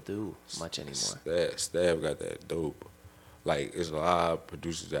many people do much anymore. Stav got that dope. Like, there's a lot of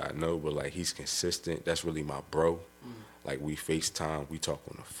producers that I know, but like he's consistent. That's really my bro. Like, we FaceTime, we talk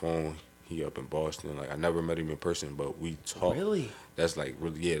on the phone. He up in Boston. Like, I never met him in person, but we talk. Really? That's like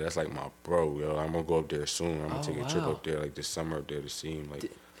that's like my bro, yo. I'm gonna go up there soon. I'm gonna Oh, take a trip wow. up there like this summer up there to see him.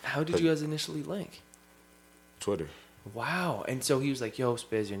 Like, How did you guys initially link? Twitter. Wow. And so he was like, yo,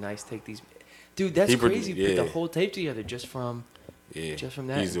 Spiz, you're nice. Take these. Dude, that's crazy. Yeah. Put the whole tape together just from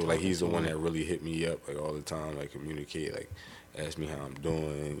that. He's the one that really hit me up like all the time, like communicate, like ask me how I'm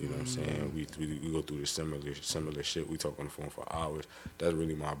doing. You know what I'm saying? We go through the similar shit. We talk on the phone for hours. That's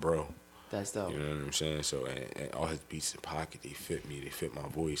really my bro. That's dope. You know what I'm saying? So and all his beats in pocket, they fit me. They fit my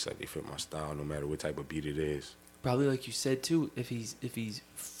voice. Like they fit my style, no matter what type of beat it is. Probably like you said too, if he's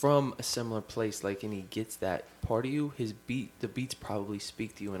from a similar place, like, and he gets that part of you, the beats probably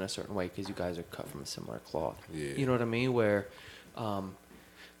speak to you in a certain way because you guys are cut from a similar cloth. Yeah. You know what I mean? Where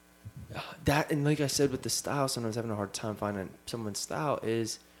that, and like I said with the style, sometimes having a hard time finding someone's style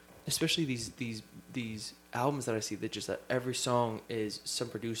is, especially these albums that I see that just that every song is some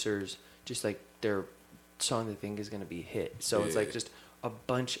producers just like their song they think is gonna be a hit. So it's like just a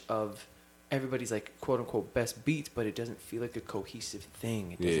bunch of everybody's like quote unquote best beats, but it doesn't feel like a cohesive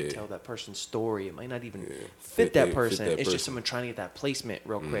thing. It doesn't tell that person's story. It might not even fit that person. It's just someone trying to get that placement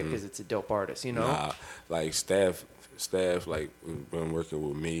real quick because it's a dope artist, you know? Nah, like Staff, like been working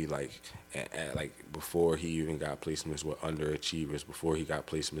with me, like like before he even got placements with Underachievers, before he got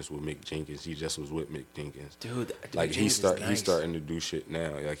placements with Mick Jenkins, he just was with Mick Jenkins. Dude, like he's starting to do shit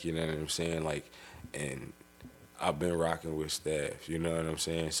now. Like, you know what I'm saying? Like, and I've been rocking with Staff. You know what I'm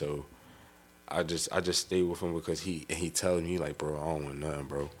saying? So I just stay with him because he tells me like, bro, I don't want nothing,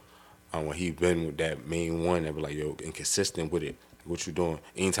 bro. He been with that main one that be like, yo, and consistent with it. What you doing?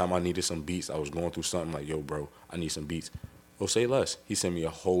 Anytime I needed some beats, I was going through something like, yo, bro, I need some beats. Oh, say less. He sent me a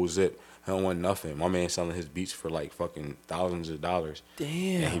whole zip. I don't want nothing. My man selling his beats for like fucking thousands of dollars.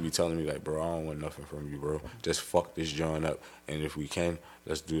 Damn. And he be telling me like, bro, I don't want nothing from you, bro. Just fuck this joint up. And if we can,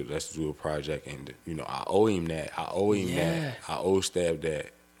 let's do a project. And you know, I owe him that. I owe Stab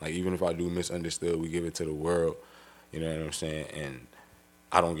that. Like, even if I do Misunderstood, we give it to the world. You know what I'm saying? And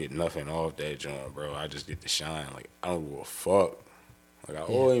I don't get nothing off that joint, bro. I just get to shine. Like, I don't give a fuck. Like, I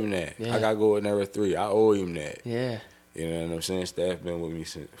owe him that. Yeah. I got to go with Never 3. I owe him that. Yeah. You know what I'm saying? Staff been with me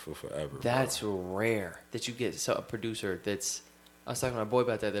for forever. That's bro. rare that you get a producer that's... I was talking to my boy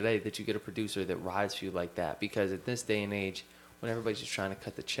about that the other day, that you get a producer that rides for you like that. Because at this day and age, when everybody's just trying to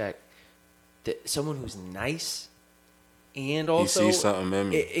cut the check, that someone who's nice... And also, he sees something in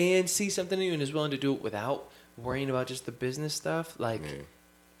me. And sees something in you and is willing to do it without worrying about just the business stuff. Like,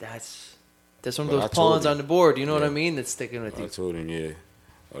 that's one of those pawns on the board. You know what I mean? That's sticking with you. I told him,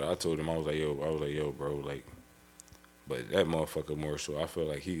 I told him, I was like, yo, bro, like, but that motherfucker more so. I feel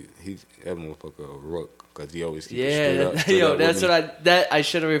like that motherfucker a rook because he always keeps it straight up. That's what I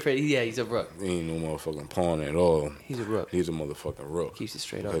should have referred. Yeah, he's a rook. He ain't no motherfucking pawn at all. He's a rook. He's a motherfucking rook. Keeps it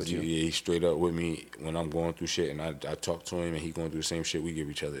straight up with you. Yeah, he's straight up with me when I'm going through shit, and I talk to him, and he going through the same shit. We give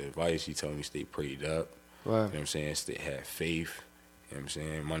each other advice. He telling me stay prayed up. Right. You know what I'm saying? Have faith. You know what I'm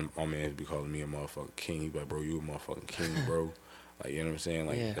saying? My man be calling me a motherfucking king. He be like, bro, you a motherfucking king, bro. Like, you know what I'm saying?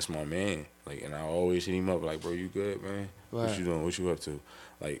 Like, that's my man. Like, and I always hit him up, like, bro, you good, man? Right. What you doing? What you up to?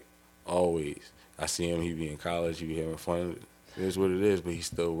 Like, always. I see him, he be in college, he be having fun. It is what it is, but he's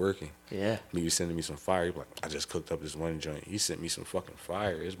still working. Yeah. He was sending me some fire. He be like, I just cooked up this one joint. He sent me some fucking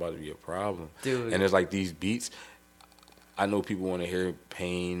fire. It's about to be a problem. Dude. And it's like these beats, I know people want to hear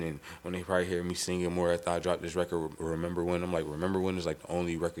Pain, and when they probably hear me singing more after I dropped this record, Remember When, I'm like, Remember When is like the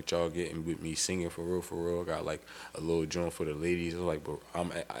only record y'all getting with me singing for real. I got like a little joint for the ladies. I'm like, but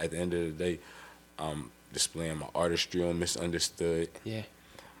I'm at the end of the day, I'm displaying my artistry on Misunderstood. Yeah.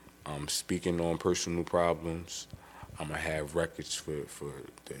 I'm speaking on personal problems. I'm going to have records for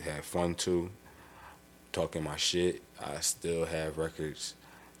to have fun to. Talking my shit. I still have records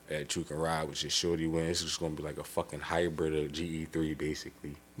that you can ride, which is Shorty Win. It's just going to be like a fucking hybrid of GE3,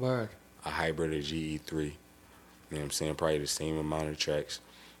 basically. Word. A hybrid of GE3. You know what I'm saying? Probably the same amount of tracks.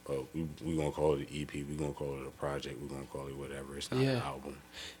 But we going to call it an EP. We going to call it a project. We going to call it whatever. It's not an album.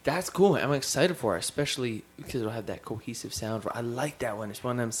 That's cool. I'm excited for it, especially because it'll have that cohesive sound. I like that one. It's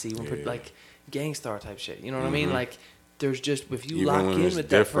one MC. Like Gangstar type shit. You know what I mean? Like, there's just, if you lock in with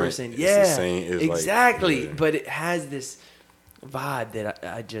that person, the same, it's exactly. Like, but it has this vibe that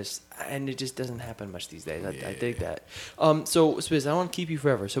I just, and it just doesn't happen much these days. I dig that. So Spiz, I want to keep you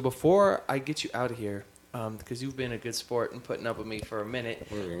forever. So before I get you out of here, because you've been a good sport and putting up with me for a minute,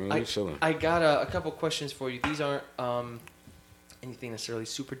 I got a couple questions for you. These aren't anything necessarily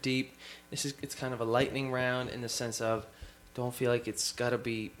super deep. It's kind of a lightning round in the sense of, don't feel like it's got to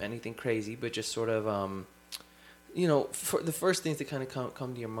be anything crazy, but just sort of for the first things that kind of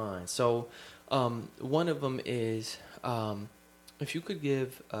come to your mind. So one of them is, if you could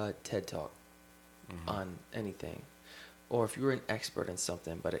give a TED Talk on anything, or if you were an expert in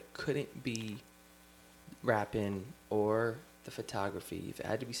something, but it couldn't be rapping or the photography, if it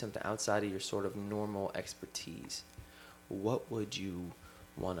had to be something outside of your sort of normal expertise, what would you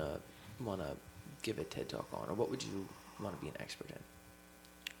wanna give a TED talk on, or what would you want to be an expert in?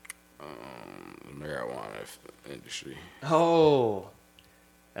 The marijuana industry. Oh,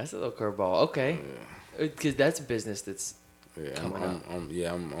 that's a little curveball. Okay, Yeah. because that's a business that's Yeah, coming up. I'm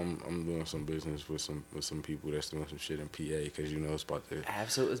doing some business with some people that's doing some shit in PA because it's about to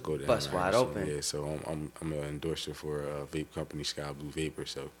absolutely go down. bust there. wide So, open. Yeah, so I'm an endorser for a vape company, Sky Blue Vapor.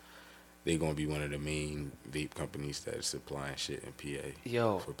 So they're gonna be one of the main vape companies that is supplying shit in PA.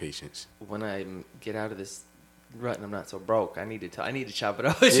 Yo, for patients. when I get out of this rut and I'm not so broke, I need to chop it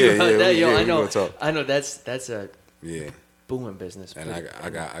up with Yeah, you about yeah, that. Yo, we gonna talk. I know that's a Yeah, booming business. and I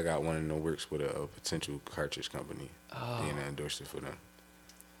got one in the works with a potential cartridge company. Oh. Being an endorser for them.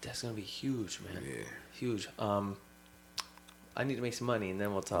 That's gonna be huge, man. Yeah. Huge. I need to make some money and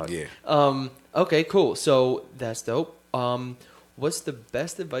then we'll talk. Yeah. Okay, cool. So that's dope. What's the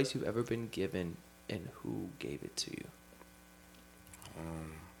best advice you've ever been given, and who gave it to you?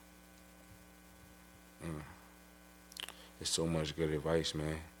 There's so much good advice,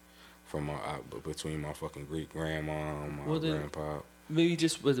 man. From between my fucking great grandma and my Well, then- grandpa. Maybe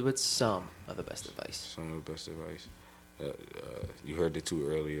just with some of the best advice. Some of the best advice. You heard the two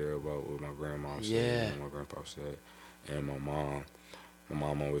earlier about what my grandma said Yeah. and what my grandpa said, and my mom. My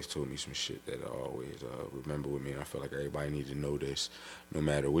mom always told me some shit that I always remember with me, and I feel like everybody needs to know this. No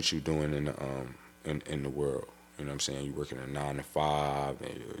matter what you're doing in the world, you know what I'm saying. You working a 9 to 5,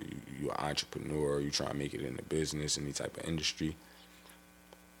 and you an entrepreneur. You trying to make it in the business, any type of industry.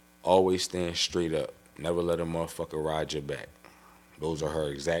 Always stand straight up. Never let a motherfucker ride your back. Those are her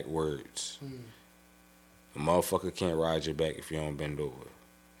exact words. A motherfucker can't ride your back if you don't bend over,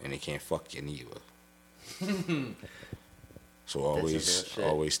 and they can't fuck you neither. So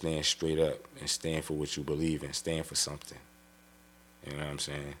always stand straight up and stand for what you believe in. Stand for something. You know what I'm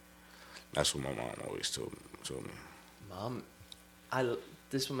saying? That's what my mom always told me. Mom,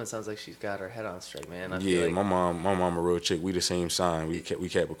 this woman sounds like she's got her head on straight, man. I Yeah, feel like, my mom a real chick. We the same sign. We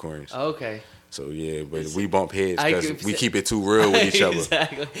Capricorns. okay. So yeah, but we bump heads I because could we say- keep it too real with each other.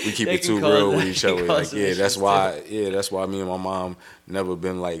 Exactly. We keep They it can too cause- real with they each can other. cause Like some yeah, issues, that's why me and my mom never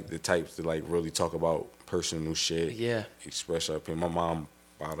been like the types to like really talk about personal shit. Yeah. Express her opinion. My mom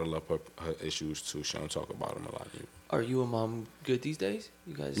bottle up her issues too. She don't talk about them a lot. Are you and mom good these days?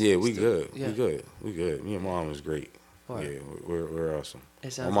 You guys? Yeah, we still- good. Yeah. We good. Me and mom is great. Alright. Yeah, we're awesome. It My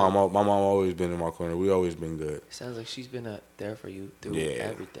sounds mom always been in my corner. We always been good. It sounds like she's been there for you through Yeah.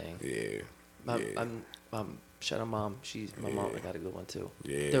 everything. Yeah. I'm shout out mom. My mom got a good one too.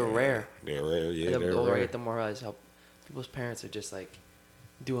 Yeah. They're rare. They're rare. Yeah, the they're older I rare. get, the more I realize how people's parents are just like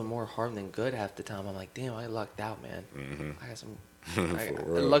doing more harm than good half the time. I'm like, damn, I lucked out, man. Mm-hmm. I got some For I got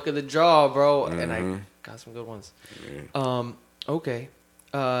real. luck of the draw, bro, and I Mhm. got some good ones. Yeah. Okay.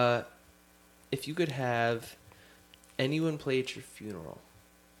 If you could have anyone play at your funeral,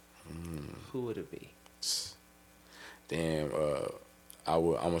 who would it be? Damn. I'm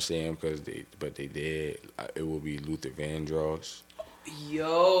gonna say him because they did. It will be Luther Vandross.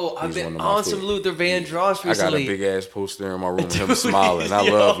 Yo, I've He's been one of my on some favorite. Luther Vandross I got recently. a big ass poster in my room of him Dude, smiling. I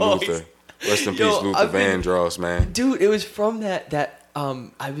yo, love Luther. Rest in yo, peace, Luther I've been- Vandross, man. Dude, it was from that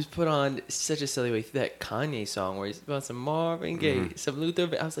I was put on such a silly way through that Kanye song where he's about some Marvin Gaye, some Luther.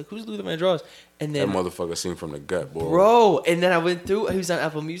 I was like, who's Luther Vandross? And That then, motherfucker sing from the gut, boy. bro, and then I went through. He was on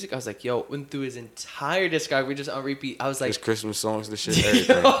Apple Music. I was like, yo, went through his entire discography just on repeat. I was His like, Christmas songs, the shit,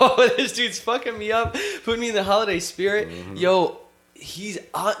 everything. yo, this dude's fucking me up, putting me in the holiday spirit. Yo, he's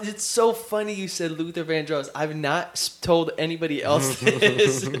on. It's so funny you said Luther Vandross. I've not told anybody else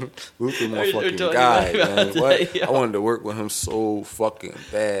this. Luther, my Or fucking told guy, you about man. that, What? yo. I wanted to work with him so fucking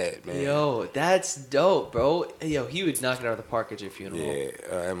bad, man. Yo, that's dope, bro. Yo, he would knock it out of the park at your funeral. Yeah,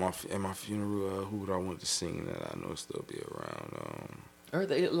 at my funeral, who would I want to sing that I know still be around? Or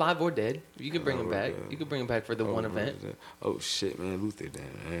they, live or dead. You could bring Live him or back. dead. You could bring him back for the one event. Oh shit, man, Luther,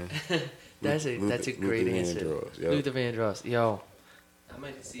 then, man. That's a great Luther answer. Vandross, yo. Luther Vandross. Yo, I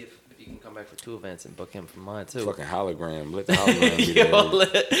might see if you can come back for 2 events and book him for mine too. Fucking hologram. Let the hologram be there.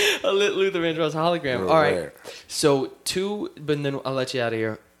 Yo, a lit Luther Vandross hologram. Real All right. rare. So 2, but then I'll let you out of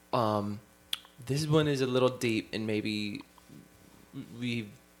here. This one is a little deep, and maybe we've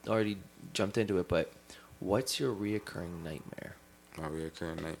already jumped into it. But what's your reoccurring nightmare? My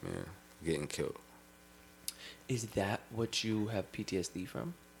recurring nightmare, getting killed. Is that what you have PTSD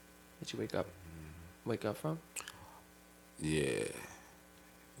from? That you wake up from? Yeah.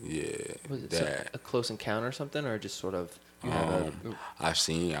 Was it That. a close encounter or something, or just sort of you have I've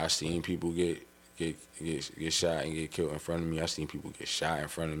seen people get shot and get killed in front of me. I've seen people get shot in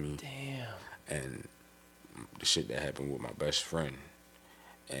front of me. damn. And the shit that happened with my best friend,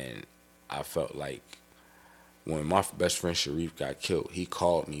 and I felt like when my best friend Sharif got killed, he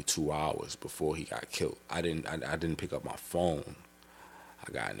called me 2 hours before he got killed. I didn't pick up my phone.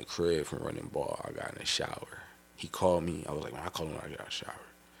 I got in the crib from running ball. I got in the shower. He called me. I was like, man, I called him when I got out of the shower.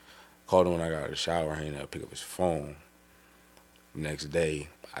 Called him when I got out of the shower. He didn't pick up his phone. Next day,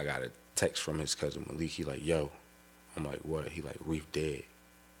 I got a text from his cousin Malik. He like, yo. I'm like, what? He like, Reef dead.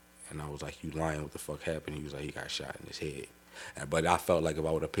 And I was like, you lying? What the fuck happened? He was like, he got shot in his head. But I felt like if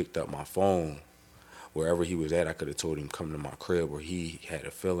I would have picked up my phone, wherever he was at, I could have told him come to my crib where he had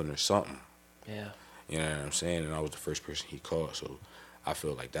a feeling or something. Yeah. You know what I'm saying? And I was the first person he called. So I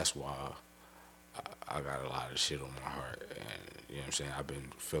feel like that's why I got a lot of shit on my heart. And you know what I'm saying? I've been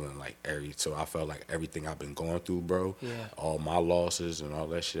feeling like so I felt like everything I've been going through, bro, all my losses and all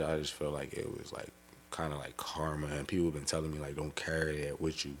that shit, I just felt like it was like kind of like karma. And people have been telling me like, don't carry that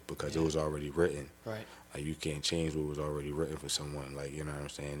with you because it was already written. Right. Like you can't change what was already written for someone. Like, you know what I'm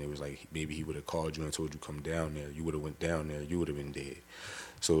saying? It was like maybe he would have called you and told you come down there. You would have went down there. You would have been dead.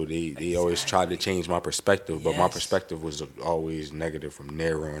 So they always tried to change my perspective, but my perspective was always negative from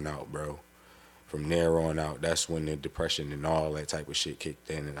there on out, bro. From there on out, that's when the depression and all that type of shit kicked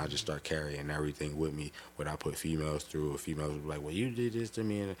in, and I just start carrying everything with me. What I put females through, females would be like, well, you did this to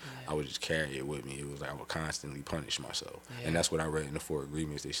me, and I would just carry it with me. It was like I would constantly punish myself. And that's what I read in the 4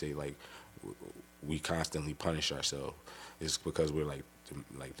 agreements. They say, like, we constantly punish ourselves. It's because we're, like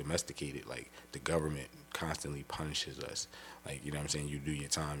domesticated. Like, the government constantly punishes us. Like, you know what I'm saying? You do your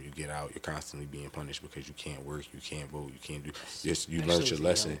time, you get out, you're constantly being punished because you can't work, you can't vote, you can't do... You learned your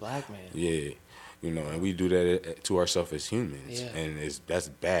lesson. Black man. Yeah. You know, and we do that to ourselves as humans. Yeah. And that's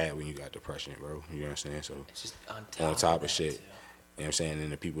bad when you got depression, bro. You know what I'm saying? So it's just on top of shit. You know what I'm saying?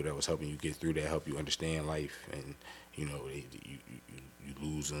 And the people that was helping you get through that help you understand life. And, you know, you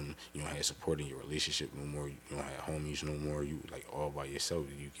lose them. You don't have support in your relationship no more. You don't have homies no more. You, like, all by yourself.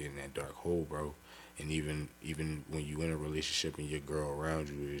 You get in that dark hole, bro. And even when you in a relationship and your girl around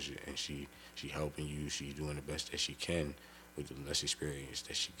you and she helping you, she's doing the best that she can with the less experience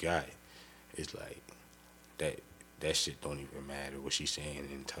that she got. It's like that shit don't even matter what she's saying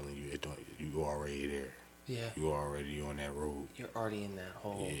and telling you. It don't. You already there. Yeah. You already on that road. You're already in that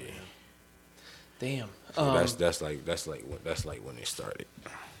hole. Yeah. Man. Damn. So that's like when it started.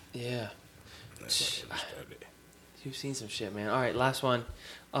 Yeah. That's like when it started. You've seen some shit, man. All right, last one.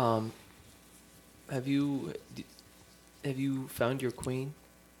 Have you found your queen?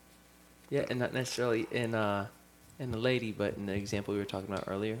 Yeah, and not necessarily in the lady, but in the example we were talking about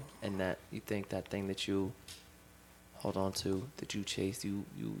earlier, and that you think that thing that you hold on to, that you chased,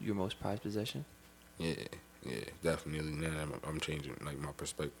 your most prized possession? Yeah, definitely. Now I'm changing, like, my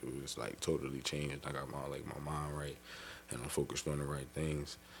perspective is like totally changed. I got my mind right, and I'm focused on the right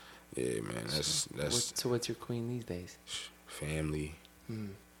things. Yeah, man, that's. So what's your queen these days? Family.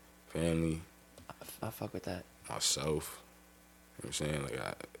 Family. I fuck with that. Myself. You know what I'm saying? Like,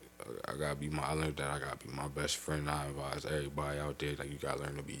 I gotta be I learned that I gotta be my best friend. I advise everybody out there, like, you gotta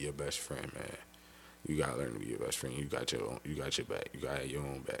learn to be your best friend, man. You gotta learn to be your best friend. You got your back. You gotta have your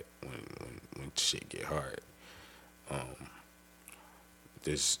own back when shit get hard.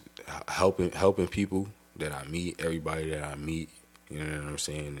 This helping people that I meet, everybody that I meet, you know what I'm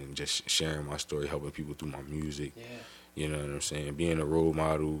saying, and just sharing my story, helping people through my music. Yeah. You know what I'm saying? Being a role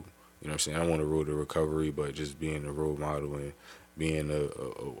model, you know what I'm saying? I want a road to recovery, but just being a role model and being a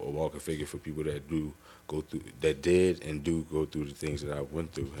walking figure for people that did and do go through the things that I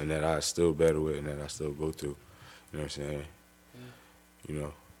went through and that I still battle with and that I still go through. You know what I'm saying? Yeah. You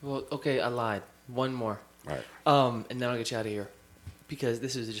know? Well, okay, I lied. One more. All right. And then I'll get you out of here because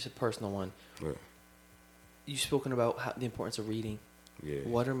this is just a personal one. Yeah. You've spoken about the importance of reading. Yeah.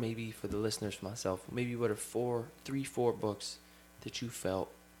 What are, maybe for the listeners, for myself, maybe what are 3-4 books that you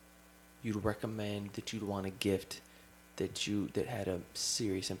felt you'd recommend, that you'd want to gift, that had a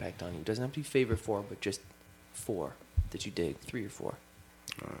serious impact on you? It doesn't have to be favorite 4, but just 4 that you dig, 3 or 4.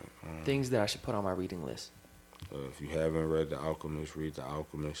 Things that I should put on my reading list. If you haven't read The Alchemist, read The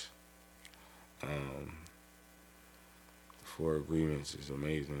Alchemist. 4 Agreements is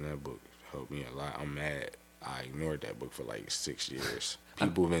amazing. That book helped me a lot. I'm mad I ignored that book for like 6 years.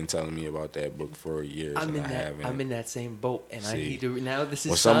 People have been telling me about that book for years, and I haven't. I'm in that same boat, and I need to. Now this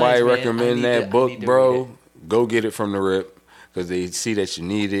is when somebody science, recommend that book, bro, go get it from the rip because they see that you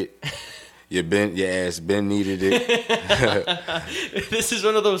need it. Your ass been needed it. This is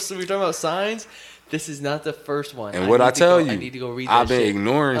one of those. We're talking about signs. This is not the first one. And what I tell you, I need to go read that I've been shit.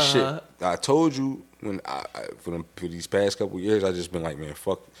 ignoring shit. I told you when for these past couple years, I just been like, man,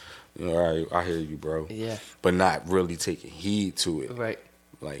 fuck. You know, all right, I hear you, bro. Yeah. But not really taking heed to it. Right.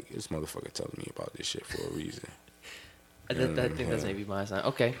 like, this motherfucker telling me about this shit for a reason. I think that's maybe my sign.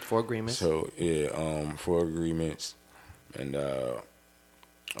 Okay, 4 agreements. So, yeah, 4 agreements. And,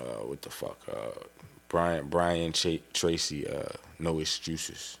 what the fuck? Brian Tracy, No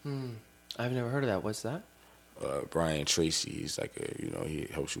Excuses. I've never heard of that. What's that? Brian Tracy, he's like he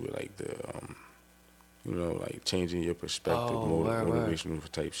helps you with like the, like changing your perspective, motivational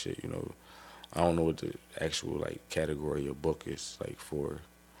type shit. I don't know what the actual like category of book is like for,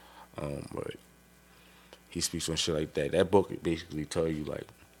 but he speaks on shit like that. That book basically tell you like,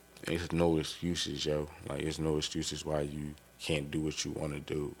 there's no excuses, yo. Like, there's no excuses why you can't do what you want to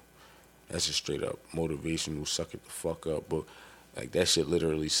do. That's a straight up motivational suck it the fuck up book. Like, that shit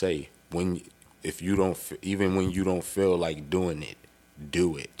literally say, even when you don't feel like doing it,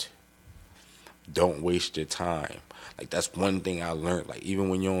 do it. Don't waste your time. Like, that's one thing I learned. Like, even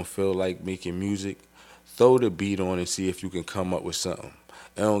when you don't feel like making music, throw the beat on and see if you can come up with something.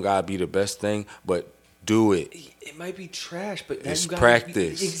 It don't gotta be the best thing, but do it. It might be trash, but it's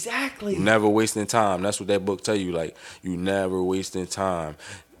practice. Exactly. Never wasting time. That's what that book tell you. Like, you never wasting time.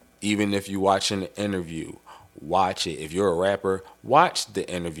 Even if you watching the interview, watch it. If you're a rapper, watch the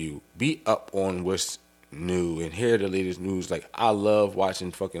interview. Be up on what's new and hear the latest news. Like, I love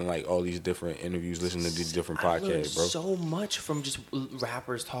watching fucking like all these different interviews, listening to these different podcasts, bro. So much from just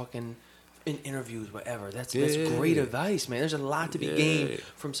rappers talking in interviews, whatever. That's great advice, man. There's a lot to be gained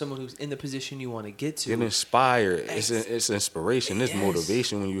from someone who's in the position you want to get to. Get inspired. It's inspiration. It's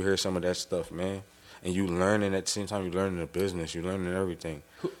motivation when you hear some of that stuff, man. And you learning at the same time. You learning the business. You learning everything.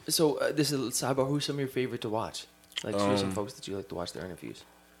 So this is a sidebar. Who's some of your favorite to watch? Like, who's some folks that you like to watch their interviews?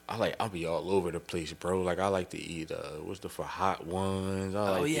 I'll be all over the place, bro. Like, I like to eat Hot Ones.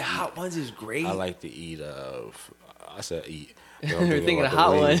 Hot Ones is great. I like to eat I said eat. You're thinking of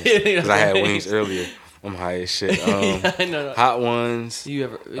Hot Ones. Because I had wings earlier. I'm high as shit. No. Hot Ones. You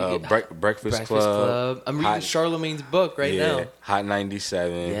ever Breakfast Club. I'm reading Charlemagne's book right now. Hot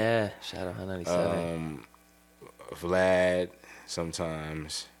 97. Yeah, shout out Hot 97. Vlad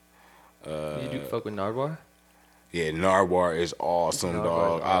sometimes. You do fuck with Nardwuar? Yeah, Nardwuar is awesome,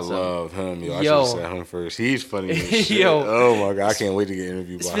 dog. I love him. I should have said him first. He's funny as shit. Oh my God, I can't wait to get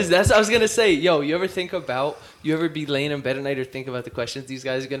interviewed by him. That's what I was going to say. You ever be laying in bed at night or think about the questions these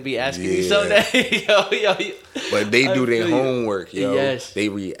guys are going to be asking you someday? But they do their homework, yo. Yes. They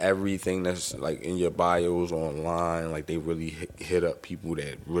read everything that's like in your bios online. Like, they really hit up people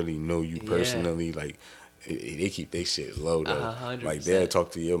that really know you personally. Like, they keep their shit low, though. 100%. Like, they'll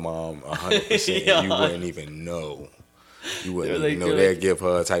talk to your mom 100%. And you wouldn't even know. You wouldn't even know. They'll give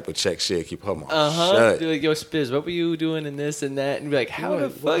her a type of check shit, keep her mouth shut. They're like, yo, Spiz, what were you doing in this and that? And be like, how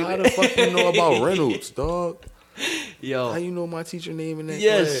the fuck you know about Reynolds, dog? Yo. How you know my teacher name in that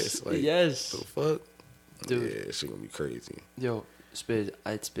class? Like, yes. the fuck? Dude. Yeah, shit gonna be crazy. Yo, Spiz,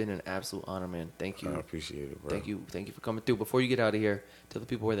 it's been an absolute honor, man. Thank you. I appreciate it, bro. Thank you for coming through. Before you get out of here, tell the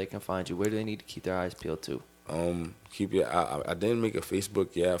people where they can find you. Where do they need to keep their eyes peeled to? I didn't make a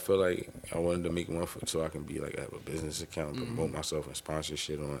Facebook yet. I feel like I wanted to make one so I can be like, I have a business account, promote myself and sponsor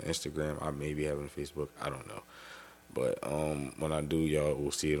shit on Instagram. I may be having a Facebook. I don't know. But when I do, y'all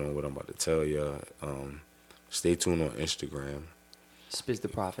will see it on what I'm about to tell y'all. Stay tuned on Instagram. Spiz the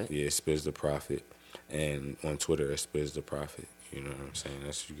Prophet. Yeah, Spiz the Prophet. And on Twitter, it's Spiz the Prophet. You know what I'm saying?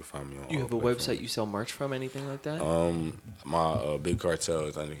 That's you can find me on. You have a website you sell merch from, anything like that? My Big Cartel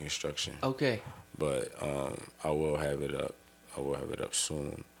is under construction. Okay. But I will have it up. I will have it up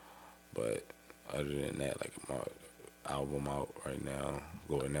soon. But other than that, like, my album out right now,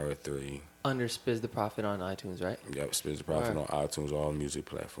 Ordinary 3. Under Spiz the Prophet on iTunes, right? Yep, Spiz the Prophet on iTunes, all music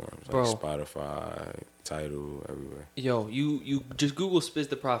platforms. Bro. Like Spotify, Tidal, everywhere. Yo, you just Google Spiz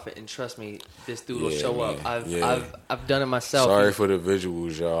the Prophet and trust me, this dude will show up. I've done it myself. Sorry for the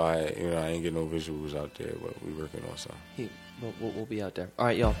visuals, y'all. I ain't get no visuals out there, but we working on something. We'll be out there. All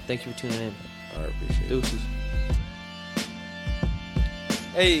right, y'all. Thank you for tuning in. All right, appreciate it. Deuces.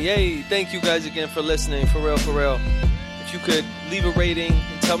 Hey, thank you guys again for listening. For real. If you could leave a rating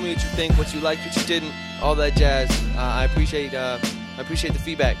and tell me what you think, what you liked, what you didn't, all that jazz. I appreciate the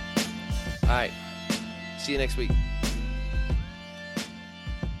feedback. All right. See you next week.